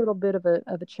that's a Okay. little bit of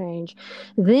a change.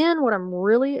 Then what I'm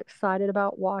really excited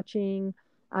about watching,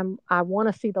 I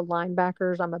want to see the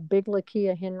linebackers. I'm a big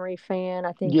Lakia Henry fan.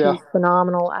 I think Yeah. he's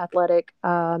phenomenal, athletic.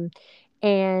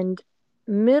 And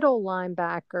middle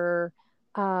linebacker,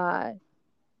 uh,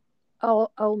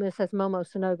 Ole Miss has Momo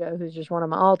Sonogo, who's just one of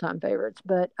my all-time favorites,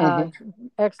 but Mm-hmm.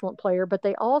 excellent player. But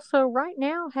they also right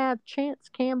now have Chance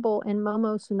Campbell and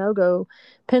Momo Sonogo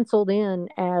penciled in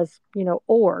as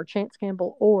or Chance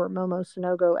Campbell or Momo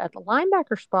Sonogo at the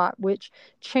linebacker spot, which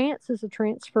Chance is a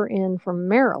transfer in from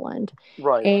Maryland,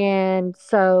 Right. and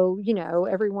so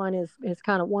everyone is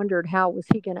kind of wondered how was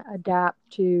he going to adapt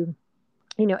to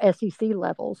SEC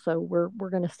level. So we're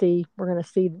going to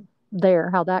see there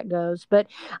how that goes. But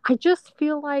I just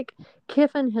feel like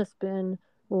Kiffin has been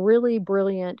really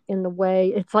brilliant in the way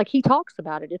it's like he talks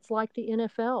about it. It's like the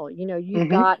NFL. You've Mm-hmm.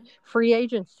 got free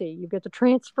agency, you've got the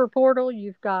transfer portal,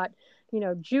 you've got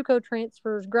JUCO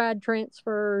transfers, grad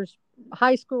transfers,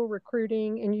 high school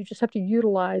recruiting, and you just have to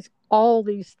utilize all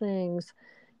these things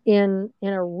in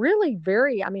a really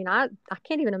very, I mean, I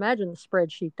can't even imagine the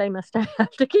spreadsheet they must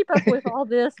have to keep up with all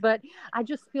this, but I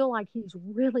just feel like he's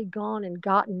really gone and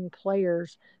gotten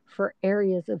players for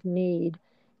areas of need.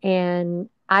 And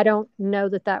I don't know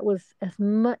that that was as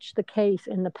much the case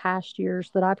in the past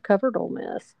years that I've covered Ole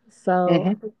Miss.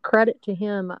 So credit to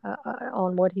him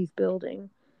on what he's building.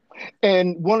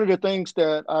 And one of the things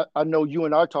that I know you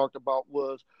and I talked about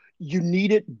was you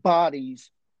needed bodies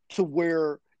to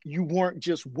where you weren't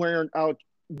just wearing out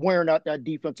that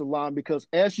defensive line, because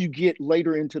as you get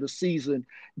later into the season,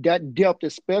 that depth,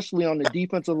 especially on the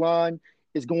defensive line,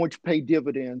 is going to pay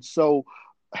dividends. So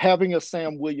having a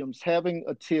Sam Williams, having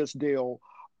a Tisdale,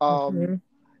 um,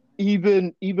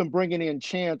 Mm-hmm. even bringing in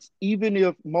Chance, even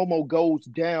if Momo goes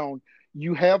down,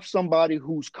 you have somebody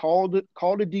who's called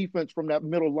a defense from that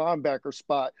middle linebacker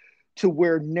spot, to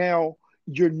where now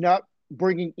you're not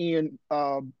bringing in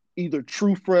either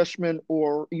true freshmen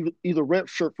or either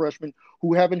redshirt freshmen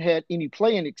who haven't had any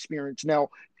playing experience. Now,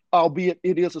 albeit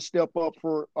it is a step up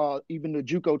for even the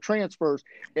JUCO transfers,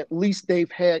 at least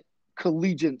they've had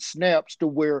collegiate snaps to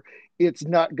where it's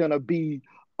not going to be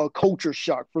a culture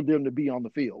shock for them to be on the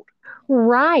field.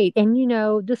 Right. And,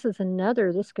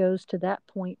 this goes to that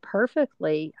point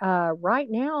perfectly. Right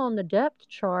now on the depth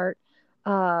chart,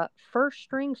 first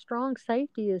string strong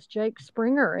safety is Jake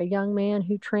Springer, a young man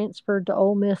who transferred to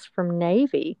Ole Miss from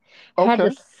Navy, had to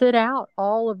Okay. sit out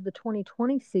all of the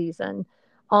 2020 season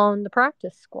on the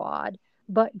practice squad,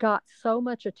 but got so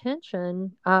much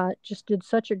attention, just did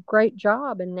such a great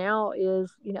job. And now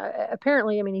is,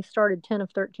 apparently, I mean, he started 10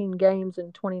 of 13 games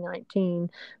in 2019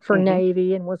 for Mm-hmm.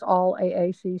 Navy and was all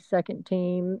AAC second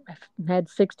team, had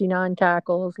 69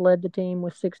 tackles, led the team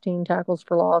with 16 tackles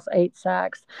for loss, 8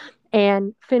 sacks,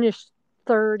 and finished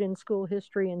third in school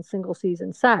history in single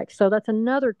season sacks. So that's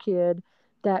another kid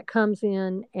that comes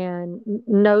in and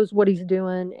knows what he's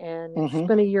doing and Mm-hmm.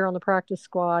 spent a year on the practice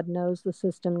squad, knows the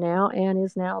system now, and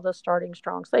is now the starting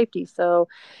strong safety. So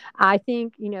I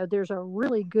think, there's a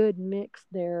really good mix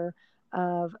there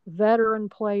of veteran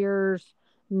players,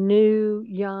 new,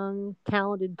 young,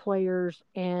 talented players,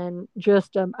 and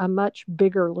just a much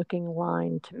bigger looking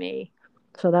line to me.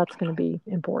 So that's going to be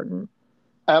important.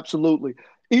 Absolutely.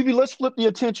 Evie, let's flip the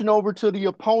attention over to the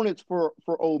opponents for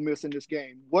Ole Miss in this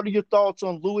game. What are your thoughts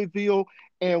on Louisville,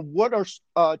 and what are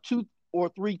two or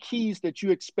three keys that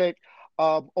you expect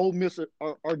Ole Miss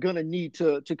are going to need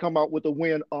to come out with a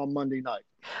win on Monday night?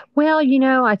 Well,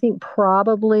 I think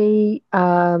probably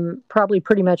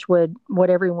pretty much what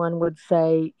everyone would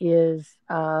say is,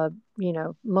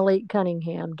 Malik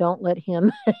Cunningham. Don't let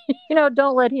him,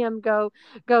 don't let him go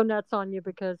nuts on you,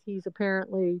 because he's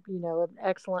apparently, an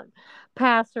excellent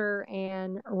passer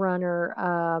and runner.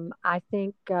 I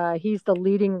think he's the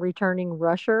leading returning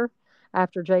rusher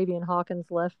after Javian Hawkins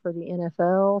left for the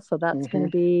NFL, so that's going Mm-hmm.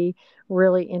 to be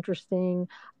really interesting.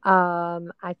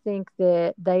 I think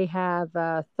that they have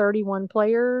 31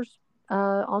 players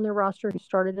on their roster who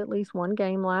started at least one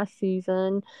game last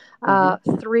season.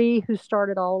 Mm-hmm. Three who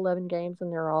started all 11 games, and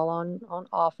they're all on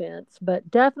offense. But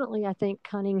definitely, I think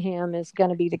Cunningham is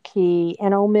going to be the key,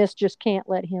 and Ole Miss just can't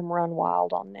let him run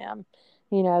wild on them.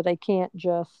 They can't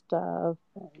just,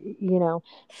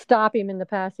 stop him in the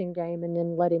passing game and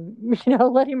then let him,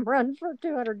 let him run for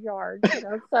 200 yards.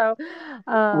 So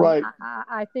Right.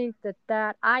 I think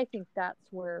I think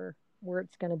that's where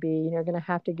it's going to be. Going to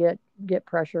have to get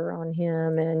pressure on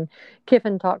him. And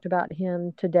Kiffin talked about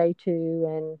him today too,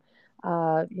 and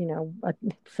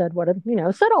said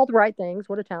said all the right things.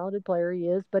 What a talented player he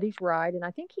is, but he's right. And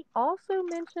I think he also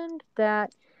mentioned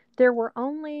that there were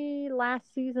only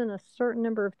last season a certain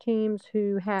number of teams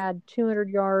who had 200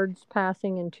 yards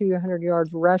passing and 200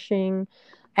 yards rushing,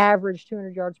 average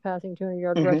 200 yards passing, 200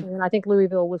 yards Mm-hmm. rushing, and I think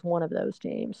Louisville was one of those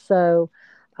teams. So,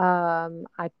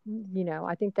 I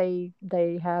think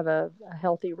they have a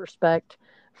healthy respect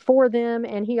for them.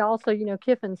 And he also,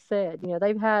 Kiffin said,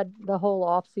 they've had the whole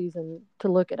off season to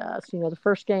look at us. The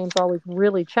first game's always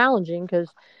really challenging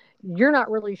because you're not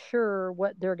really sure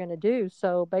what they're going to do.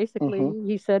 So basically, Mm-hmm.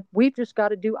 he said, we've just got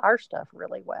to do our stuff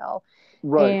really well.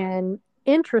 Right. And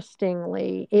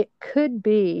interestingly, it could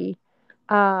be,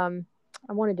 I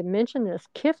wanted to mention this.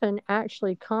 Kiffin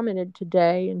actually commented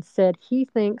today and said he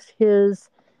thinks his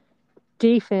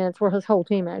defense, or his whole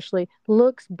team actually,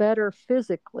 looks better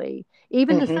physically.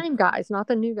 Even the Mm-hmm. same guys, not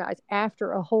the new guys,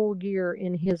 after a whole year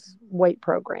in his weight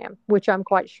program, which I'm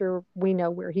quite sure we know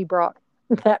where he brought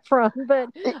that from. But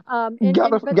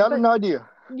Got an idea.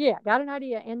 yeah, got an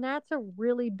idea. And that's a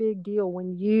really big deal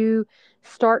when you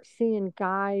start seeing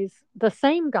guys, the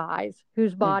same guys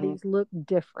whose Mm-hmm. bodies look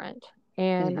different.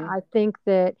 And Mm-hmm. I think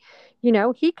that,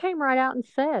 he came right out and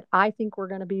said, I think we're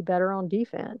going to be better on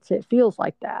defense. It feels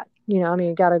like that. I mean,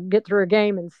 you got to get through a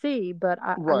game and see. But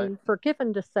I Right. mean, for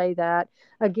Kiffin to say that,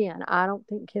 again, I don't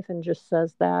think Kiffin just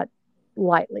says that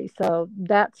lightly. So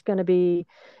that's going to be,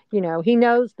 he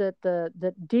knows that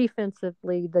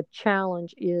defensively the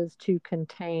challenge is to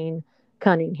contain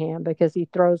Cunningham because he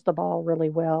throws the ball really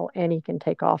well and he can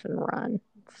take off and run.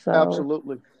 So,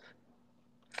 Absolutely.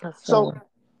 so So,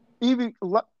 Evie,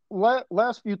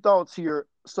 last few thoughts here.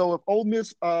 So, if Ole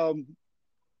Miss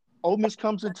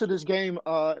comes into this game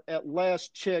at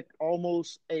last check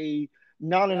almost a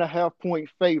 9.5 point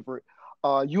favorite.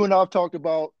 You and I have talked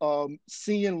about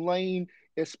seeing Lane,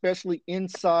 especially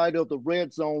inside of the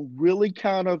red zone, really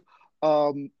kind of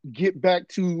get back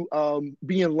to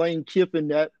being Lane Kiffin,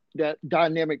 that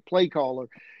dynamic play caller.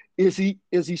 Is he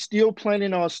still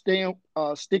planning on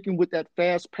sticking with that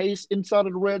fast pace inside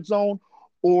of the red zone,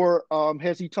 or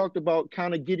has he talked about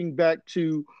kind of getting back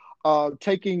to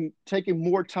taking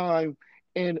more time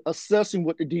and assessing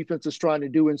what the defense is trying to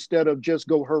do instead of just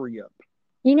go hurry up?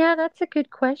 that's a good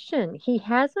question. He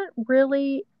hasn't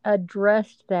really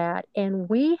addressed that, and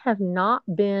we have not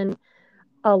been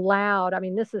allowed. I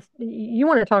mean, this is, you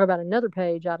want to talk about another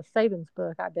page out of Saban's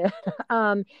book, I bet.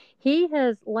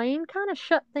 Lane kind of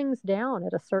shut things down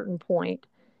at a certain point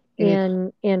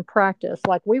in practice.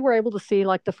 Like we were able to see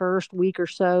like the first week or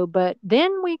so, but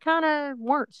then we kind of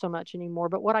weren't so much anymore.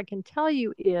 But what I can tell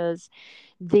you is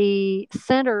the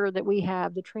center that we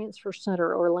have, the transfer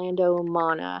center, Orlando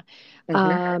Mana,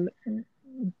 Mm-hmm.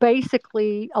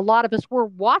 basically a lot of us were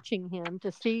watching him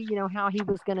to see, how he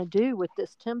was going to do with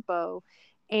this tempo.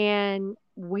 And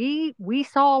we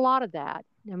saw a lot of that.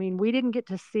 I mean, we didn't get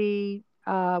to see,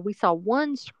 we saw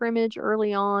one scrimmage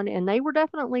early on and they were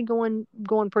definitely going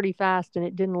pretty fast, and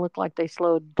it didn't look like they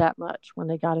slowed that much when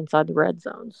they got inside the red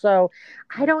zone. So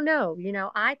I don't know.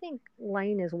 I think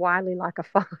Lane is wily like a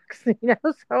fox, so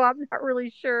I'm not really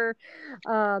sure.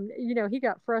 He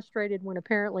got frustrated when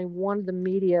apparently one of the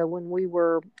media, when we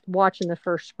were watching the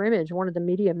first scrimmage, one of the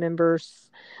media members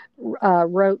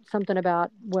wrote something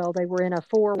about, well, they were in a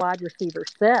 4 wide receiver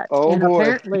set, Oh and boy.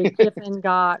 apparently Kiffin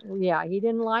got, yeah, he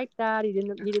didn't like that. He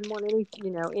didn't want any,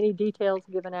 any details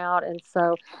given out. And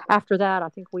so after that, I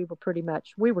think we were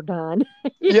done.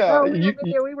 Yeah, We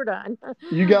were done.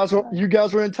 you guys were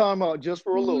in timeout just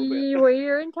for a little bit.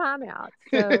 We're in timeout.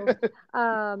 So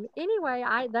anyway,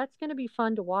 I that's going to be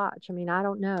fun to watch. I mean, I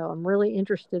don't know. I'm really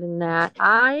interested in that.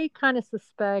 I kind of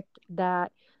suspect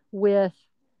that with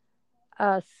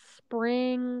a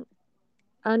spring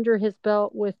under his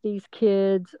belt with these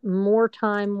kids, more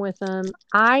time with them,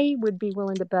 I would be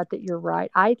willing to bet that you're right.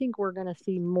 I think we're going to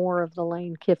see more of the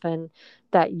Lane Kiffin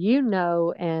that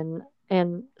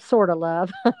and sort of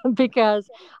love because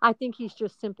I think he's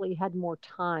just simply had more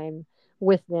time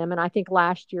with them. And I think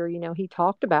last year, he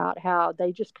talked about how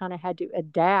they just kind of had to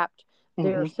adapt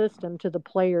their Hmm. system to the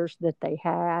players that they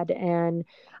had. And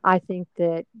I think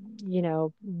that,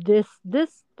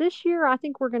 this year, I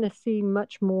think we're going to see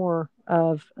much more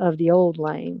of the old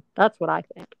Lane. That's what I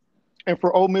think. And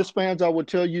for Ole Miss fans, I will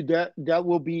tell you that that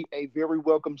will be a very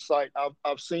welcome sight.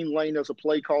 I've seen Lane as a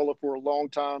play caller for a long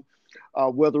time,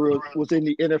 whether it was in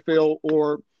the NFL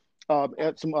or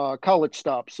at some college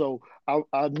stops. So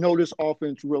I know this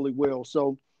offense really well.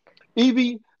 So,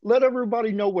 Evie, let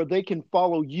everybody know where they can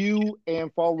follow you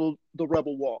and follow the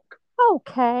Rebel Walk.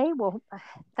 Okay, well,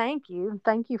 thank you.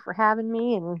 Thank you for having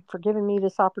me and for giving me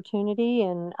this opportunity.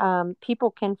 And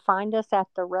people can find us at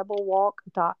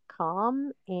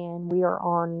therebelwalk.com, and we are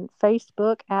on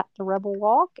Facebook at The Rebel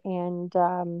Walk, and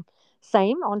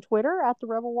same on Twitter at The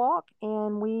Rebel Walk.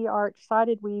 And we are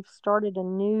excited. We've started a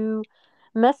new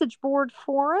message board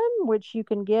forum, which you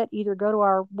can get, either go to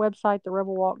our website,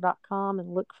 therebelwalk.com,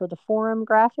 and look for the forum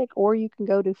graphic, or you can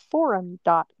go to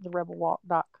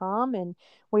forum.therebelwalk.com. And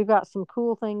we've got some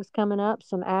cool things coming up,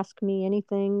 some Ask Me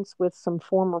Anythings with some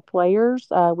former players.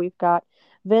 We've got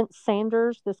Vince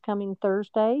Sanders this coming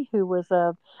Thursday, who was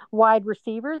a wide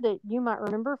receiver that you might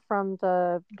remember from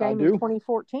the I game in do.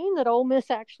 2014 that Ole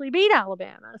Miss actually beat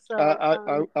Alabama. So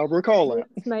I recall that.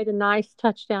 Vince made a nice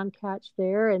touchdown catch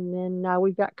there. And then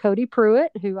we've got Cody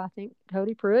Pruitt, who I think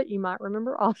Cody Pruitt you might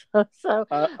remember also. So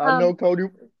I know Cody.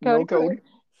 Cody Know Pruitt. Cody.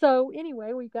 So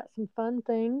anyway, we've got some fun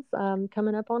things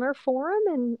coming up on our forum,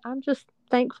 and I'm just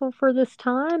thankful for this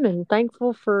time and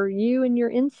thankful for you and your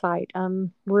insight.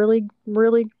 I'm really,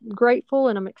 really grateful,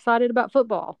 and I'm excited about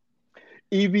football.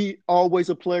 Evie, always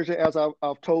a pleasure. As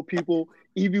I've told people,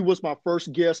 Evie was my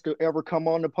first guest to ever come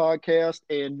on the podcast,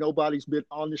 and nobody's been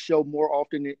on the show more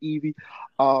often than Evie.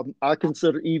 I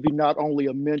consider Evie not only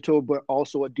a mentor, but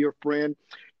also a dear friend.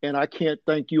 And I can't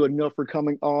thank you enough for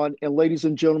coming on. And ladies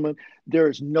and gentlemen, there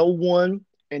is no one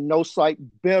and no site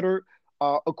better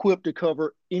equipped to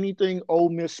cover anything Ole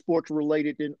Miss sports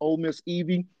related than Ole Miss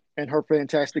Evie and her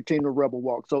fantastic team, the Rebel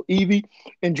Walk. So, Evie,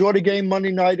 enjoy the game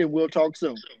Monday night, and we'll talk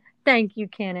soon. Thank you,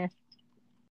 Kenneth.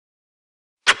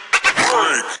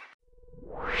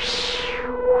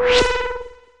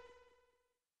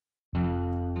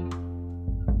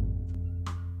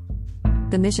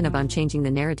 The mission of I'm Changing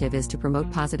the Narrative is to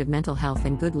promote positive mental health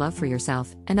and good love for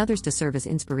yourself and others to serve as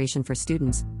inspiration for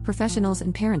students, professionals,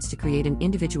 and parents to create an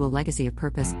individual legacy of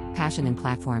purpose, passion, and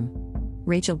platform.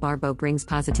 Rachel Barbeau brings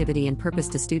positivity and purpose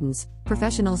to students,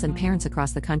 professionals, and parents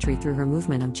across the country through her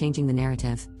movement I'm Changing the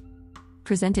Narrative.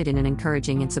 Presented in an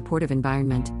encouraging and supportive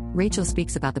environment, Rachel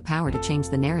speaks about the power to change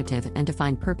the narrative and to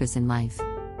find purpose in life.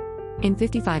 In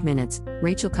 55 minutes,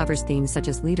 Rachel covers themes such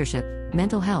as leadership,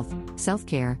 mental health,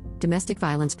 self-care, domestic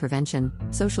violence prevention,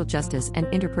 social justice, and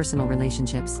interpersonal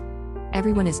relationships.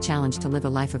 Everyone is challenged to live a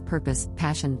life of purpose,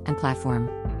 passion, and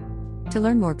platform. To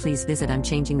learn more, please visit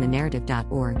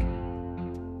I'mChangingTheNarrative.org.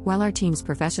 While our team's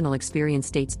professional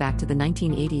experience dates back to the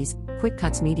 1980s, Quick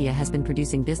Cuts Media has been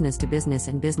producing business-to-business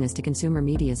and business-to-consumer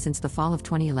media since the fall of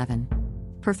 2011.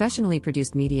 Professionally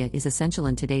produced media is essential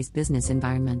in today's business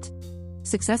environment.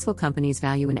 Successful companies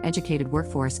value an educated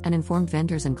workforce and informed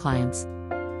vendors and clients.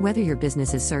 Whether your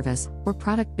business is service or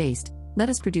product-based, let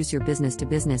us produce your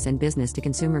business-to-business and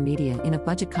business-to-consumer media in a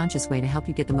budget-conscious way to help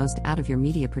you get the most out of your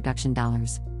media production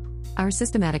dollars. Our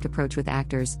systematic approach with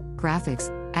actors, graphics,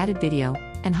 added video,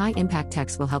 and high-impact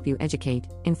text will help you educate,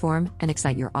 inform, and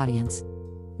excite your audience.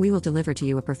 We will deliver to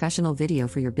you a professional video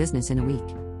for your business in a week.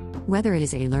 Whether it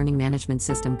is a learning management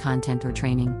system, content or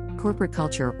training, corporate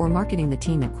culture, or marketing, the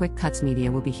team at Quick Cuts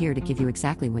Media will be here to give you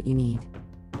exactly what you need.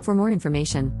 For more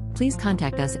information, please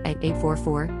contact us at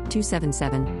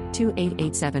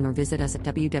 844-277-2887 or visit us at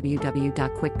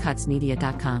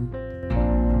www.quickcutsmedia.com.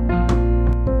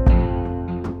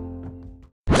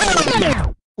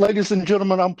 Ladies and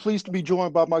gentlemen, I'm pleased to be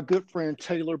joined by my good friend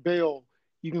Taylor Bell.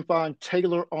 You can find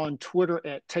Taylor on Twitter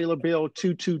at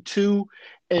TaylorBell222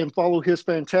 and follow his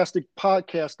fantastic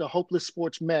podcast, The Hopeless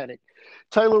Sportsmatic.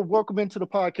 Taylor, welcome into the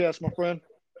podcast, my friend.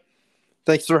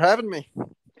 Thanks for having me.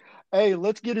 Hey,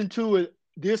 let's get into it.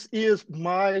 This is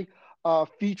my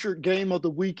featured game of the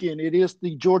weekend. It is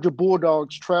the Georgia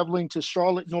Bulldogs traveling to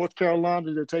Charlotte, North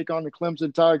Carolina to take on the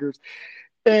Clemson Tigers.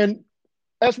 And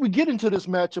as we get into this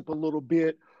matchup a little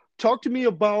bit, talk to me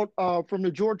about from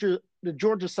the Georgia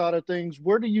side of things.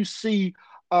 Where do you see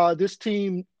this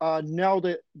team now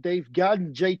that they've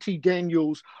gotten JT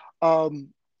Daniels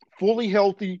fully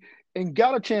healthy and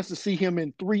got a chance to see him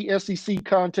in 3 SEC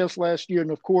contests last year, and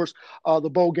of course the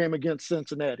bowl game against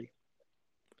Cincinnati?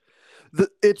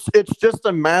 It's just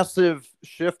a massive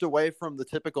shift away from the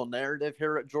typical narrative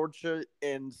here at Georgia,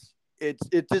 and it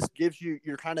just gives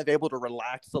you're kind of able to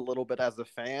relax a little bit as a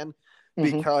fan,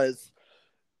 because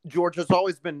Georgia's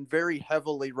always been very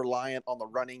heavily reliant on the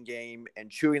running game and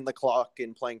chewing the clock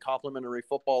and playing complementary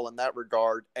football in that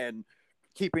regard, and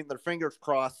keeping their fingers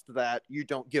crossed that you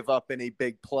don't give up any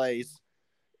big plays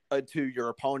to your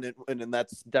opponent. And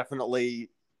that's definitely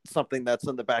something that's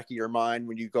in the back of your mind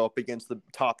when you go up against the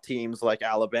top teams like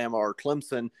Alabama or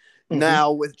Clemson.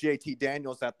 Now with JT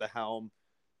Daniels at the helm,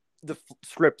 the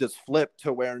script is flipped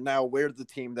to where now we're the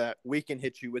team that we can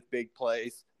hit you with big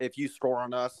plays. If you score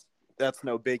on us, that's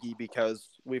no biggie because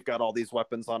we've got all these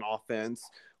weapons on offense.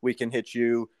 We can hit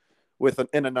you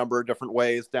in a number of different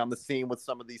ways down the seam with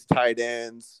some of these tight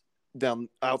ends, down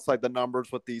outside the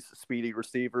numbers with these speedy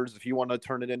receivers. If you want to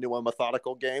turn it into a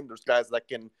methodical game, there's guys that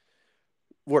can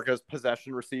work as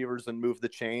possession receivers and move the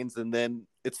chains. And then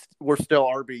we're still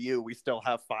RBU. We still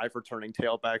have 5 returning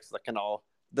tailbacks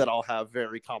that all have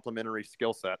very complementary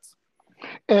skill sets.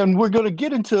 And we're going to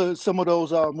get into some of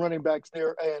those running backs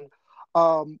there. And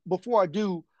before I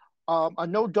do, I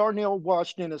know Darnell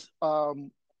Washington is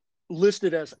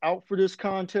listed as out for this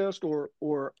contest,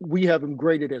 or we have him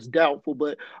graded as doubtful,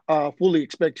 but fully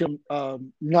expect him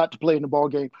not to play in the ball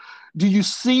game. Do you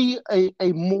see a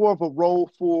more of a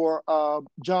role for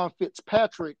John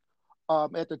Fitzpatrick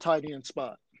at the tight end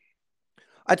spot?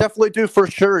 I definitely do, for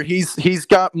sure. He's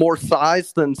got more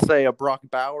size than, say, a Brock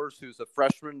Bowers, who's a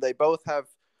freshman. They both have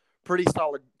pretty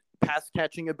solid pass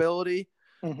catching ability,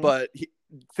 but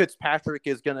Fitzpatrick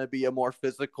is going to be a more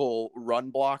physical run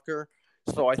blocker.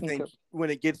 So I think when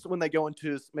they go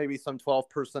into maybe some 12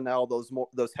 personnel,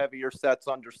 those heavier sets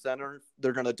under center,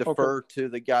 they're going to defer to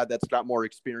the guy that's got more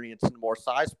experience and more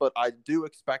size. But I do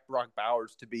expect Brock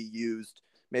Bowers to be used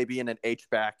maybe in an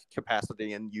H-back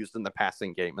capacity and used in the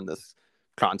passing game in this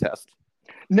contest.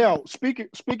 Now,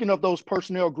 speaking of those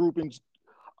personnel groupings,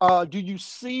 Do you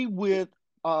see with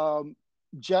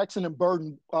Jackson and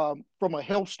Burton from a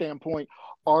health standpoint,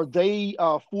 are they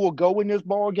full go in this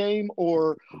ball game,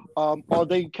 or are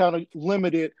they kind of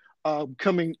limited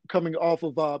coming off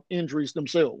of injuries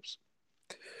themselves?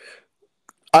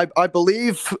 I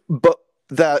believe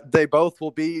that they both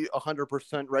will be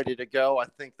 100% ready to go. I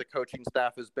think the coaching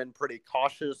staff has been pretty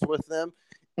cautious with them.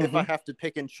 If I have to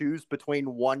pick and choose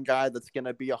between one guy that's going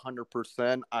to be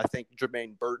 100%, I think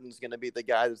Jermaine Burton's going to be the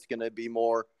guy that's going to be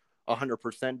more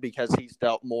 100% because he's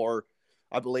dealt more,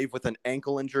 I believe, with an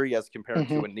ankle injury as compared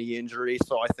to a knee injury.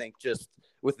 So I think just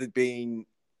with it being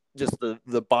just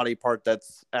the body part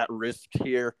that's at risk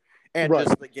here, and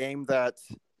just the game that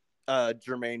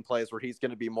Jermaine plays where he's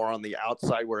going to be more on the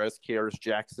outside, whereas Kearis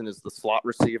Jackson is the slot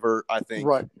receiver. I think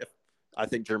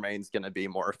Jermaine's going to be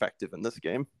more effective in this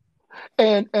game.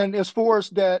 And as far as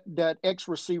that X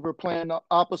receiver playing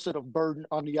opposite of Burton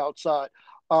on the outside,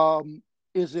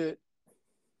 is it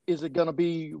going to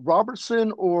be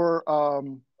Robertson or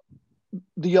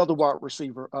the other wide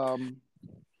receiver?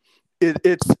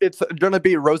 It's going to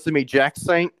be Rosemy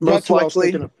Jackson most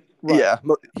likely. Right. Yeah,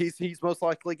 he's most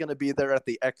likely going to be there at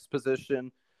the X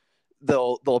position.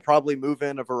 They'll probably move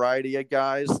in a variety of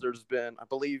guys. There's been, I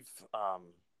believe,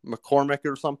 McCormick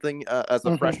or something as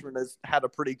a freshman has had a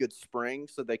pretty good spring,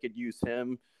 so they could use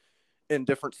him in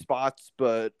different spots.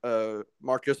 But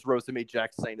Marcus Rosemy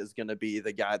Jackson is going to be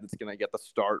the guy that's going to get the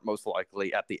start most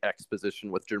likely at the X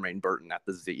position with Jermaine Burton at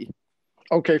the Z.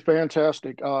 Okay,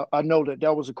 fantastic. I know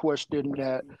that was a question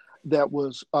that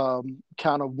was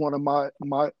kind of one of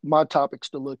my topics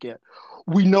to look at.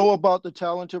 We know about the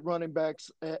talented running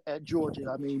backs at Georgia.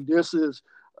 I mean, this is,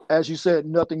 as you said,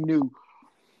 nothing new.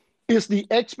 Is the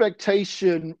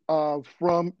expectation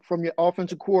from your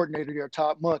offensive coordinator there,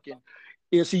 Todd Monken,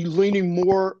 is he leaning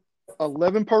more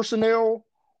 11 personnel,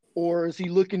 or is he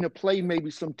looking to play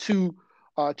maybe some two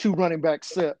running back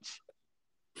sets?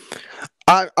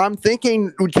 I'm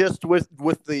thinking just with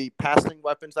the passing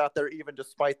weapons out there, even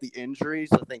despite the injuries,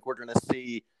 I think we're going to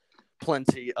see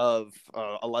plenty of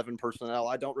 11 personnel.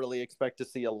 I don't really expect to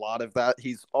see a lot of that.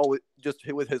 He's always just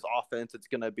with his offense. It's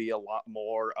going to be a lot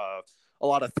more, a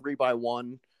lot of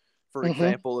 3-by-1, for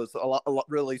example, is a lot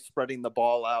really spreading the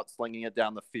ball out, slinging it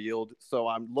down the field. So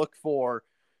I'm look for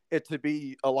it to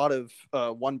be a lot of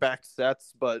one back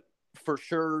sets, but for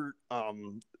sure,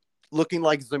 looking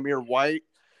like Zamir White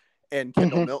and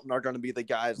Kendall Milton are going to be the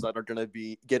guys that are going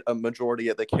to get a majority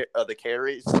of the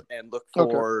carries, and look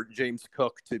for James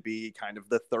Cook to be kind of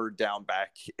the third down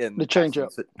back in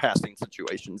the passing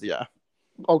situations. Yeah.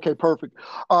 Okay, perfect.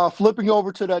 Flipping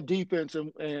over to that defense,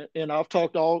 and I've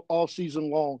talked all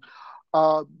season long.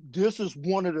 This is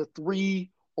one of the 3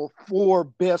 or 4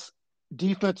 best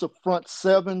defensive front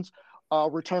sevens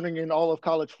returning in all of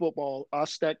college football. I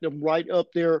stack them right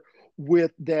up there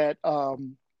with that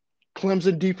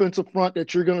Clemson defensive front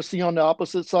that you're going to see on the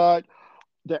opposite side,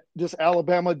 this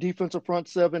Alabama defensive front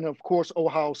seven, and of course,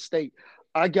 Ohio State.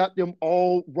 I got them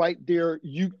all right there.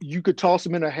 You could toss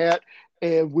them in a hat,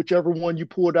 and whichever one you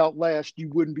pulled out last, you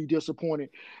wouldn't be disappointed.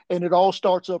 And it all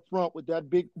starts up front with that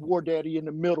big war daddy in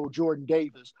the middle, Jordan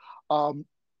Davis.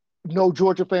 No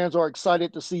Georgia fans are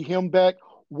excited to see him back.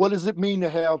 What does it mean to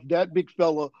have that big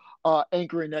fella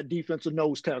anchoring that defensive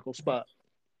nose tackle spot?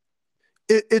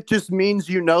 It just means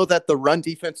that the run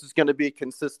defense is going to be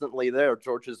consistently there.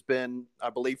 Georgia's been, I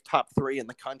believe, top 3 in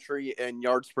the country in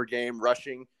yards per game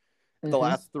rushing the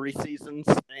last 3 seasons.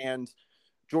 And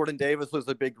Jordan Davis was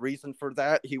a big reason for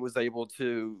that. He was able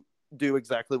to do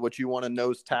exactly what you want a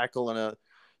nose tackle and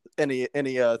any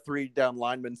 3-down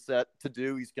lineman set to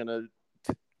do. He's going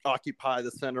to occupy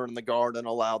the center and the guard and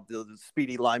allow the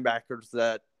speedy linebackers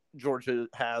that Georgia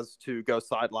has to go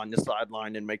sideline to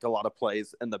sideline and make a lot of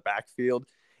plays in the backfield.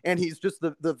 And he's just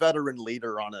the veteran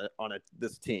leader on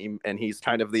this team, and he's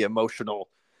kind of the emotional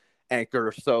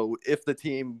anchor. So if the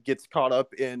team gets caught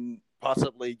up in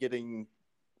possibly getting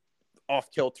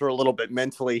off kilter a little bit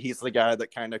mentally, he's the guy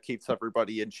that kind of keeps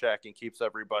everybody in check and keeps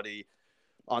everybody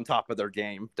on top of their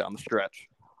game down the stretch.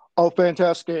 Oh,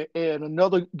 fantastic. And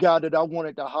another guy that I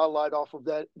wanted to highlight off of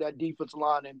that defense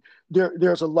line, and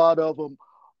there's a lot of them.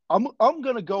 I'm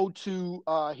going to go to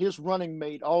his running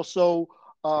mate, also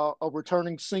a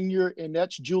returning senior, and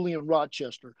that's Julian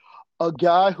Rochester, a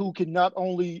guy who can not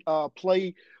only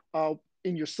play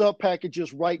in your sub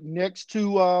packages right next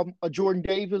to a Jordan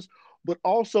Davis, but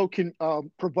also can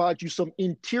provide you some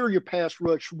interior pass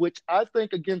rush, which I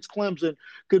think against Clemson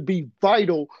could be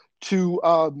vital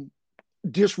to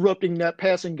disrupting that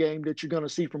passing game that you're going to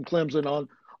see from Clemson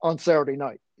on Saturday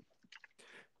night.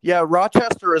 Yeah,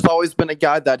 Rochester has always been a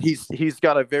guy that he's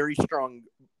got a very strong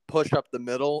push up the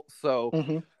middle.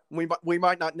 So we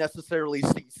might not necessarily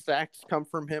see sacks come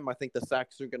from him. I think the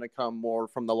sacks are going to come more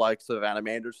from the likes of Adam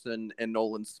Anderson and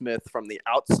Nolan Smith from the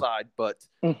outside, but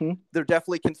there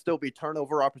definitely can still be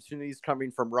turnover opportunities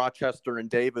coming from Rochester and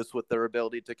Davis with their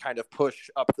ability to kind of push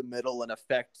up the middle and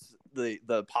affect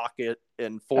the pocket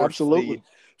and force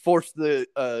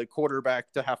the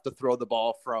quarterback to have to throw the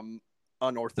ball from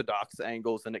unorthodox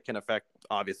angles, and it can affect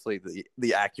obviously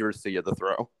the accuracy of the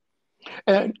throw.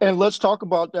 And let's talk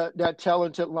about that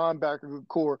talented linebacker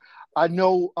core. I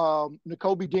know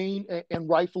Nakobe Dean, and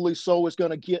rightfully so, is going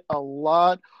to get a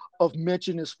lot of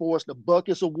mention as far as the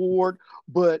Buckus Award.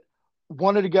 But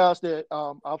one of the guys that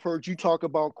I've heard you talk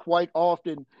about quite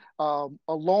often,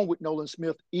 along with Nolan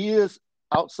Smith, is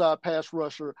outside pass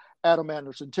rusher Adam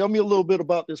Anderson. Tell me a little bit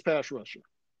about this pass rusher.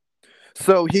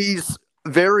 So he's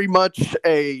very much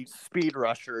a speed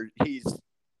rusher. He's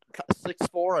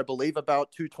 6'4", I believe,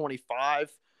 about 225.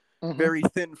 Very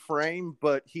thin frame,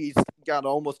 but he's got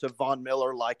almost a Von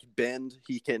Miller-like bend.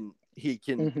 He can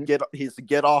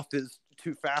get off is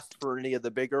too fast for any of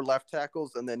the bigger left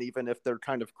tackles, and then even if they're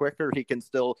kind of quicker, he can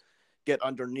still get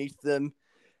underneath them.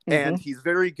 And he's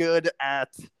very good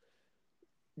at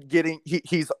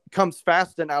he's comes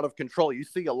fast and out of control. You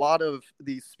see a lot of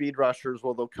these speed rushers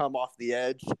where they'll come off the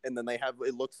edge and then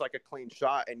it looks like a clean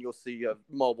shot, and you'll see a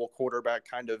mobile quarterback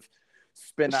kind of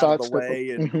spin out of the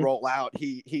way and roll out.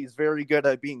 He's very good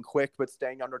at being quick but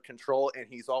staying under control, and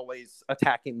he's always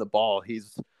attacking the ball.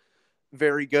 He's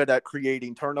very good at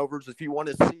creating turnovers. If you want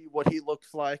to see what he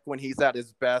looks like when he's at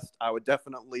his best, I would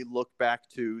definitely look back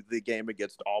to the game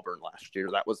against Auburn last year.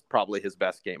 That was probably his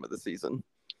best game of the season.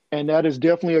 And that is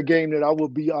definitely a game that I will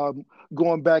be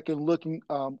going back and looking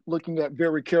at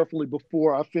very carefully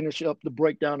before I finish up the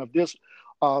breakdown of this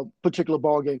particular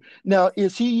ball game. Now,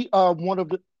 is he one of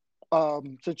the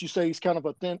since you say he's kind of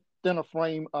a thinner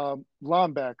frame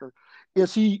linebacker,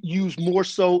 is he used more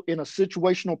so in a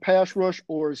situational pass rush,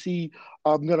 or is he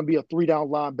going to be a 3-down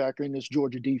linebacker in this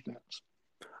Georgia defense?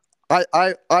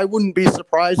 I wouldn't be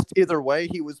surprised either way.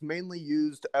 He was mainly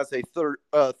used as a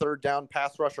third down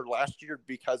pass rusher last year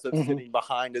because of sitting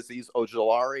behind Azeez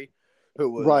Ojulari, who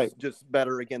was just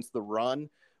better against the run.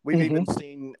 We've even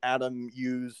seen Adam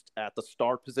used at the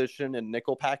star position in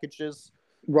nickel packages.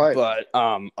 Right. But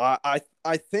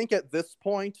I think at this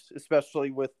point,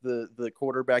 especially with the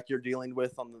quarterback you're dealing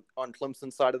with on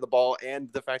Clemson's side of the ball,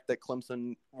 and the fact that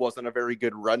Clemson wasn't a very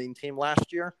good running team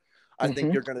last year, I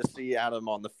think you're going to see Adam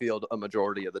on the field a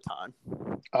majority of the time.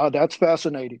 That's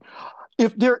fascinating.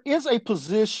 If there is a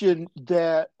position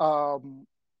that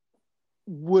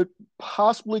would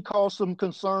possibly cause some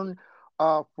concern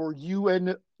for you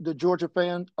and the Georgia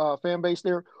fan base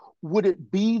there, would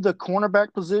it be the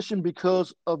cornerback position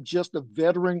because of just the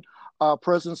veteran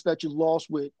presence that you lost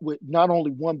with not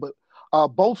only one, but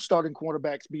both starting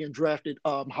cornerbacks being drafted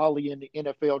highly in the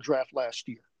NFL draft last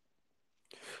year?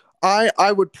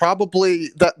 I would probably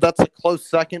that's a close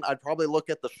second. I'd probably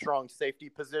look at the strong safety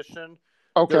position.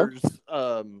 Okay. There's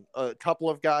a couple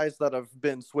of guys that have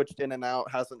been switched in and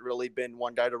out. Hasn't really been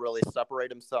one guy to really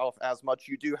separate himself as much.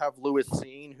 You do have Lewis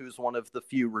Cine, who's one of the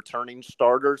few returning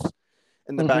starters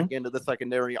in the back end of the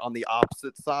secondary on the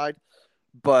opposite side.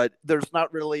 But there's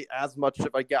not really as much of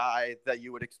a guy that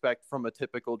you would expect from a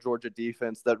typical Georgia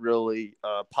defense that really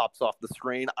pops off the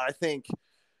screen. I think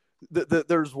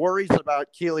there's worries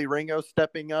about Keely Ringo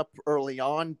stepping up early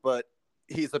on, but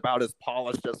he's about as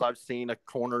polished as I've seen a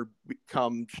corner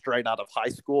come straight out of high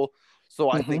school.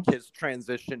 So I think his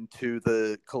transition to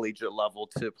the collegiate level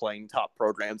to playing top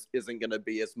programs isn't going to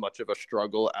be as much of a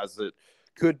struggle as it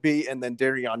could be. And then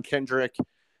Darion Kendrick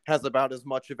has about as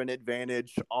much of an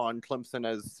advantage on Clemson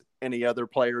as any other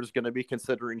player is going to be,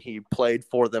 considering he played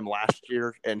for them last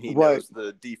year and he knows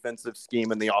the defensive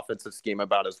scheme and the offensive scheme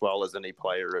about as well as any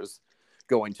player is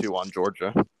going to on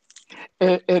Georgia.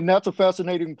 And that's a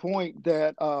fascinating point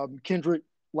that Kendrick,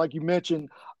 like you mentioned,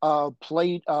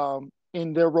 played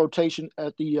in their rotation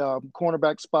at the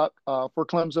cornerback spot for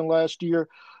Clemson last year.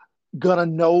 Gonna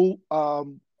know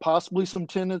possibly some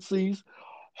tendencies.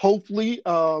 Hopefully,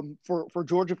 for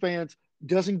Georgia fans,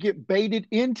 doesn't get baited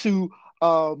into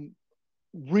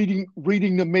reading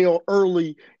the mail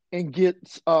early and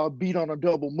gets beat on a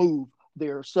double move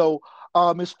there. So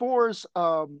as far as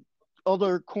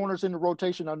other corners in the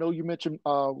rotation, I know you mentioned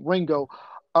Ringo.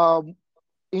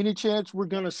 Any chance we're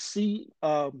going to see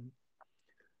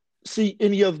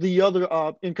any of the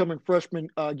other incoming freshmen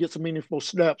get some meaningful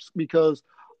snaps? Because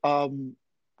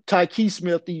Tyke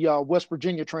Smith, the West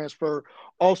Virginia transfer,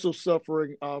 also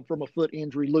suffering from a foot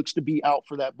injury, looks to be out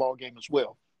for that ball game as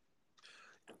well.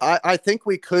 I think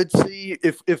we could see,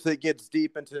 if it gets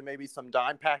deep into maybe some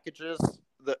dime packages,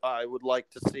 that I would like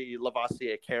to see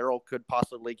Lavassier Carroll could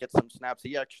possibly get some snaps.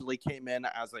 He actually came in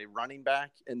as a running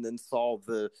back and then saw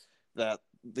that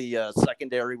the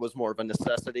secondary was more of a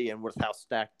necessity, and with how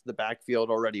stacked the backfield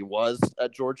already was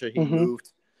at Georgia, he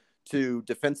moved to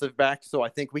defensive back. So I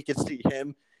think we could see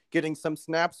him getting some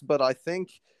snaps, but I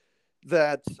think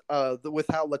that with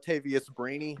how Latavius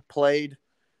Brini played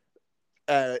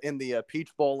in the Peach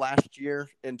Bowl last year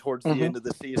and towards the end of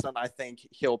the season, I think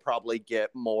he'll probably get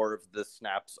more of the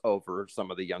snaps over some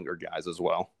of the younger guys as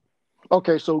well.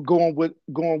 Okay, so going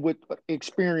with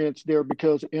experience there,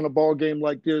 because in a ball game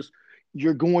like this,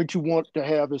 you're going to want to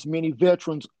have as many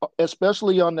veterans,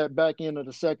 especially on that back end of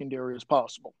the secondary, as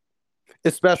possible.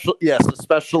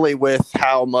 Especially with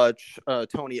how much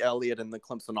Tony Elliott and the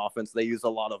Clemson offense, they use a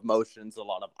lot of motions, a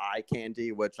lot of eye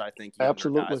candy, which I think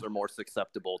younger guys are more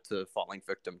susceptible to falling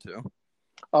victim to.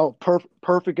 Oh,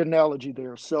 perfect analogy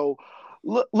there. So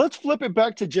let's flip it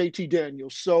back to JT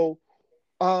Daniels. So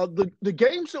the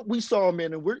games that we saw him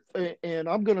in, and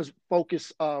I'm going to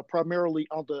focus primarily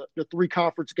on the three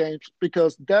conference games,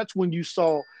 because that's when you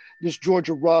saw this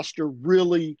Georgia roster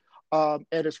really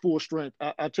at its full strength.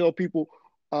 I tell people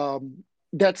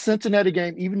that Cincinnati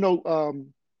game, even though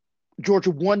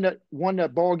Georgia won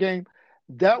that ball game,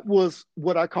 that was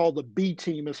what I call the B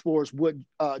team as far as what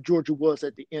Georgia was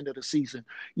at the end of the season.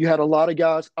 You had a lot of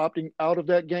guys opting out of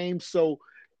that game, so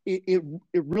it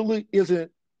really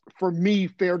isn't, for me,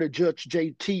 fair to judge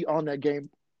JT on that game,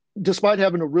 despite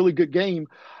having a really good game.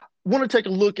 I want to take a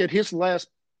look at his the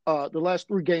last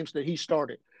three games that he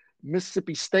started: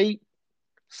 Mississippi State,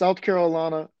 South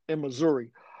Carolina, and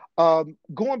Missouri.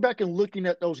 Going back and looking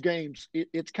at those games,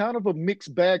 it's kind of a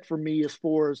mixed bag for me as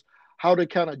far as how to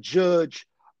kind of judge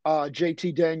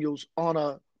JT Daniels on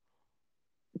a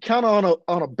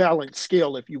balanced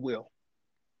scale, if you will.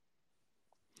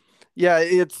 Yeah,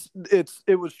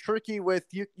 it was tricky with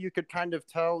you could kind of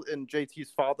tell, and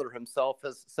JT's father himself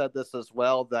has said this as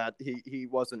well, that he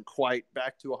wasn't quite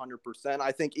back to 100%.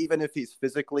 I think even if he's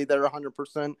physically there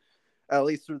 100%, at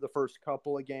least through the first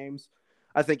couple of games,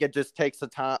 I think it just takes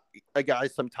a guy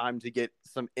some time to get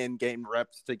some in-game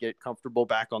reps to get comfortable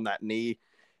back on that knee.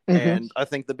 And I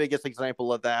think the biggest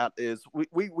example of that is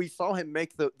we saw him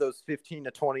make those 15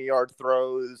 to 20-yard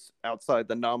throws outside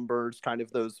the numbers, kind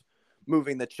of those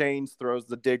moving the chains throws,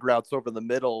 the dig routes over the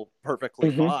middle, perfectly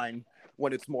fine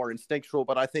when it's more instinctual.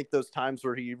 But I think those times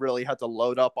where he really had to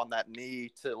load up on that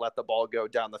knee to let the ball go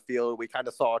down the field, we kind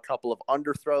of saw a couple of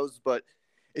underthrows. But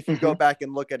if you go back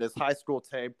and look at his high school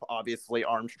tape, obviously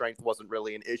arm strength wasn't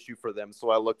really an issue for them. So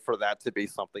I look for that to be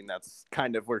something that's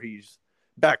kind of where he's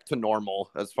back to normal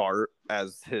as far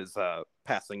as his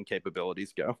passing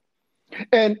capabilities go.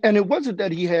 And it wasn't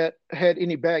that he had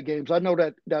any bad games. I know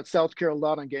that South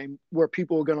Carolina game where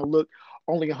people are going to look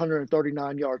only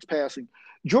 139 yards passing,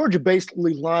 Georgia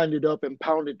basically lined it up and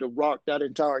pounded the rock that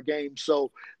entire game.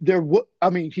 So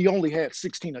he only had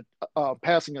 16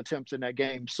 passing attempts in that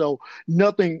game. So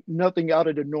nothing out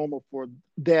of the normal for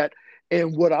that.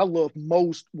 And what I loved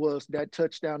most was that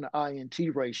touchdown to INT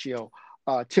ratio,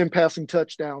 10 passing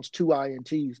touchdowns, 2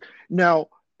 INTs. Now,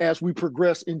 as we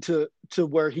progress into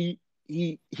where he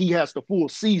has the full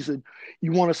season,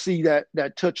 you want to see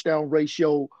that touchdown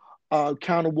ratio,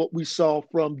 kind of what we saw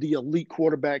from the elite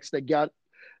quarterbacks that got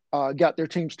their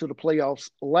teams to the playoffs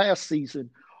last season,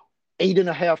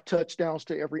 8.5 touchdowns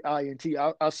to every INT.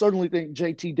 I certainly think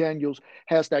JT Daniels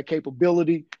has that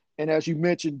capability. And as you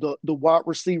mentioned, the wide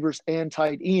receivers and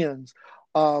tight ends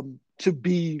to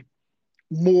be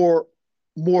more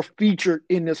featured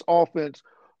in this offense,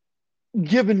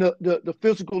 given the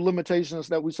physical limitations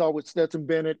that we saw with Stetson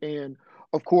Bennett and,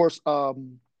 of course,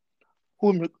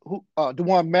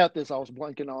 DeJuan Mathis, I was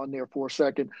blanking on there for a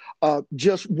second,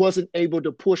 just wasn't able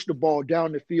to push the ball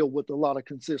down the field with a lot of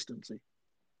consistency.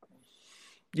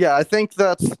 Yeah, I think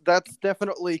that's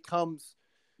definitely comes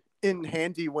in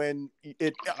handy when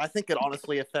I think it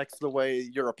honestly affects the way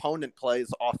your opponent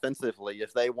plays offensively.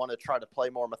 If they want to try to play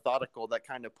more methodical, that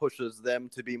kind of pushes them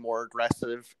to be more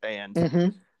aggressive,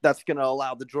 and that's going to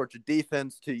allow the Georgia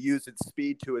defense to use its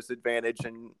speed to its advantage.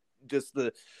 And just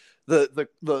the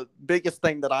biggest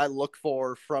thing that I look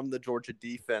for from the Georgia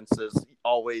defense is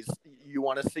always you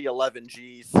want to see 11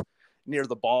 Gs near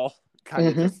the ball, kind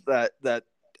of just that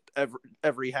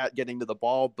every hat getting to the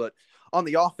ball. But on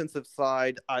the offensive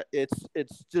side, it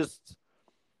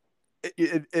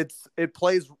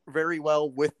plays very well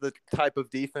with the type of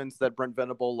defense that Brent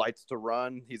Venable likes to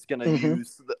run. He's going to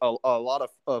use a lot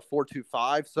of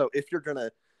 4-2-5. So if you're going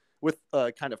to, with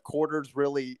kind of quarters,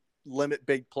 really limit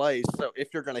big plays. So if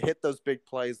you're going to hit those big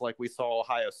plays like we saw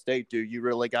Ohio State do, you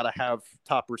really got to have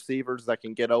top receivers that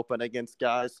can get open against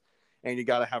guys. and you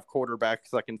got to have quarterbacks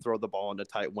that can throw the ball into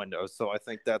tight windows. So I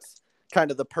think that's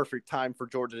kind of the perfect time for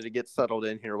Georgia to get settled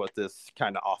in here with this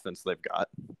kind of offense they've got.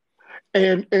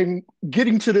 And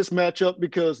getting to this matchup,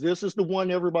 because this is the one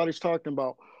everybody's talking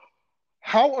about.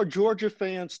 How are Georgia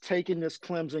fans taking this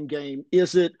Clemson game?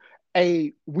 Is it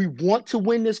we want to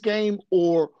win this game,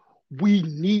 or we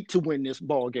need to win this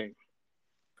ball game?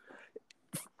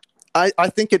 I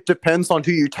think it depends on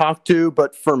who you talk to,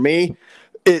 but for me,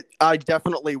 I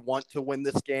definitely want to win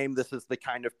this game. This is the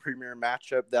kind of premier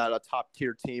matchup that a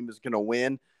top-tier team is going to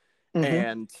win.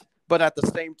 But at the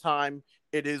same time,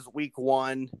 it is week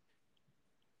one.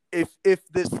 If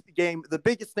this game, the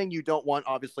biggest thing you don't want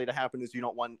obviously to happen is you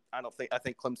don't want, I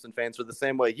think Clemson fans are the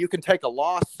same way. You can take a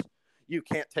loss. You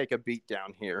can't take a beat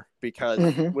down here because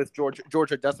with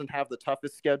Georgia doesn't have the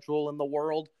toughest schedule in the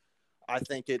world. I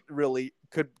think it really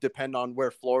could depend on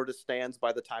where Florida stands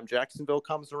by the time Jacksonville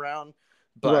comes around.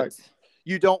 But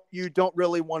you don't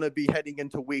really want to be heading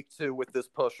into week two with this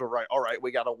push. All right,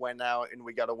 we got to win now, and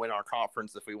we got to win our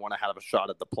conference if we want to have a shot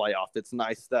at the playoff. It's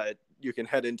nice that you can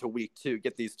head into week two,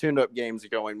 get these tune-up games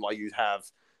going while you have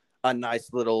a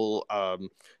nice little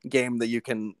game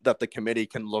that the committee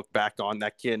can look back on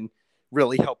that can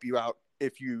really help you out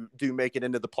if you do make it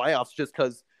into the playoffs. Just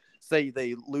because, say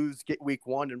they get week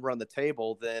one and run the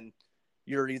table, then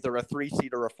you're either a 3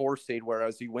 seed or a 4 seed,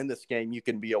 whereas you win this game, you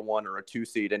can be a 1 or a 2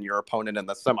 seed, and your opponent in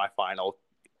the semifinal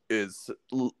is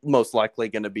most likely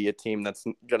going to be a team that's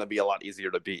going to be a lot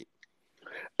easier to beat.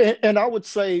 And I would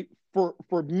say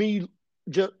for me,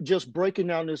 just breaking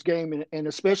down this game and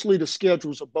especially the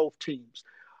schedules of both teams,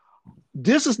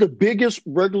 this is the biggest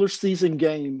regular season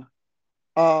game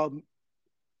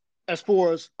as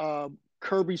far as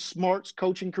Kirby Smart's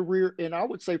coaching career. And I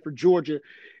would say for Georgia,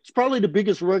 it's probably the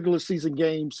biggest regular season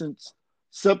game since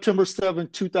September 7,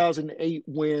 2008,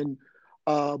 when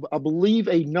I believe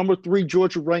a number 3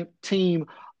 Georgia ranked team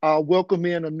welcomed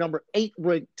in a number 8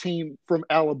 ranked team from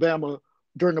Alabama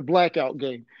during the blackout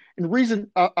game. And the reason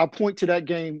I point to that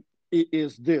game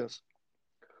is this.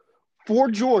 For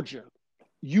Georgia,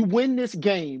 you win this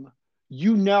game,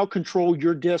 you now control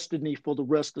your destiny for the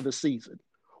rest of the season,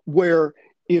 where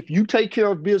if you take care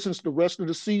of business the rest of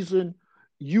the season,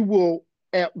 you will,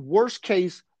 at worst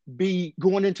case, be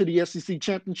going into the SEC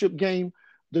championship game,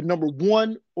 the number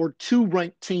 1 or 2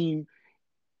 ranked team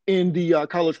in the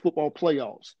college football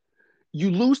playoffs.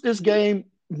 You lose this game,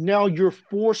 now you're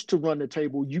forced to run the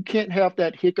table. You can't have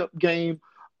that hiccup game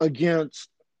against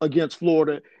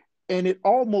Florida, and it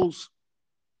almost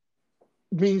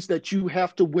means that you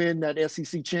have to win that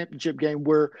SEC championship game,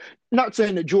 where, not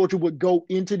saying that Georgia would go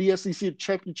into the SEC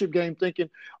championship game thinking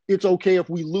it's okay if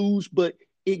we lose, but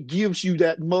it gives you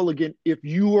that mulligan. If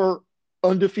you are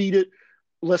undefeated,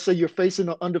 let's say you're facing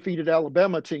an undefeated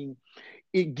Alabama team,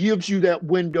 it gives you that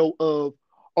window of,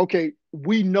 okay,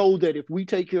 we know that if we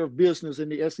take care of business in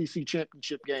the SEC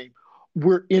championship game,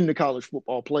 we're in the college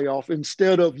football playoff,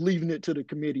 instead of leaving it to the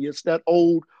committee. It's that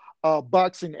old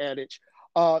boxing adage.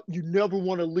 You never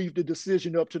want to leave the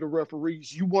decision up to the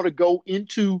referees. You want to go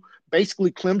into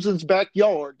basically Clemson's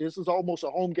backyard. This is almost a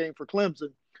home game for Clemson.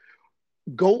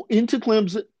 Go into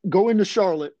Clemson, go into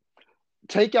Charlotte,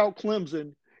 take out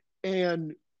Clemson,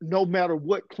 and no matter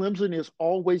what, Clemson is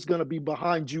always going to be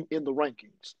behind you in the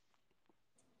rankings.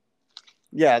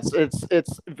 Yeah,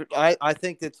 I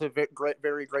think it's a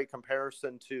very great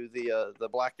comparison to the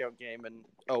blackout game in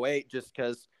 2008, just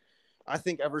because I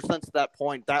think ever since that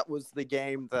point, that was the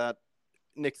game that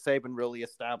Nick Saban really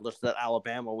established that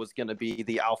Alabama was going to be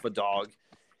the alpha dog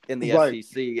in the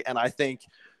SEC. And I think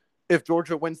if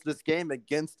Georgia wins this game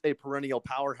against a perennial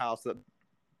powerhouse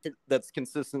that's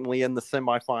consistently in the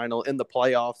semifinal, in the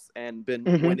playoffs, and been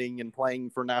winning and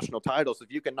playing for national titles,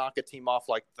 if you can knock a team off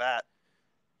like that,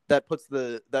 that puts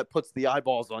the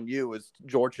eyeballs on you as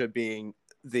Georgia being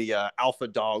the alpha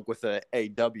dog with a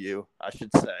W, I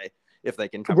should say, if they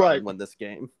can come out and win this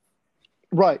game.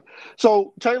 Right.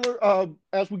 So, Taylor,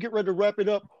 as we get ready to wrap it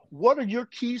up, what are your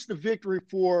keys to victory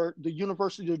for the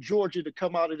University of Georgia to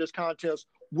come out of this contest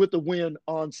with a win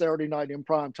on Saturday night in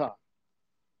prime time?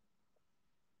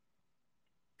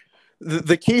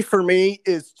 The key for me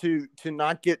is to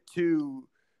not get too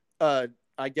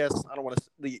I guess I don't want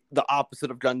to the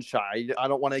opposite of gun shy. I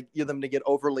don't want to give them to get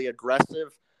overly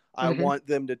aggressive. I want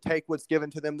them to take what's given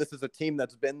to them. This is a team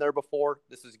that's been there before.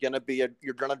 This is going to be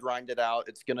you're going to grind it out.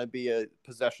 It's going to be a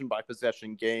possession by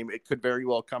possession game. It could very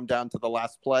well come down to the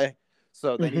last play.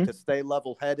 So they need to stay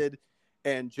level headed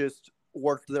and just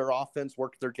work their offense,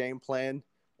 work their game plan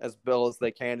as well as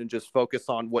they can, and just focus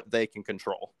on what they can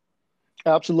control.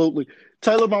 Absolutely.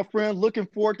 Taylor, my friend, looking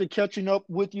forward to catching up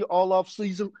with you all off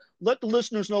season. let the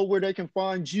listeners know where they can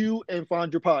find you and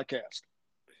find your podcast.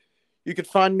 You can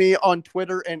find me on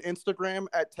Twitter and Instagram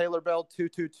at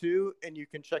TaylorBell222, and you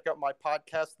can check out my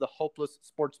podcast, the Hopeless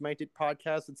Sportsmantic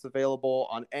Podcast. It's available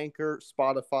on Anchor,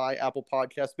 Spotify, Apple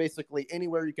Podcasts, basically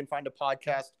anywhere you can find a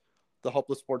podcast. The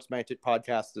Hopeless Sportsmantic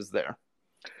Podcast is there.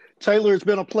 Taylor, it's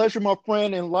been a pleasure, my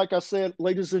friend. And like I said,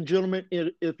 ladies and gentlemen,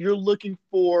 if you're looking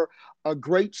for a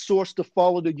great source to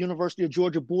follow the University of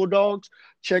Georgia Bulldogs,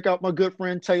 check out my good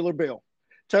friend, Taylor Bell.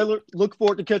 Taylor, look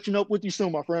forward to catching up with you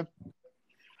soon, my friend.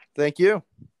 Thank you.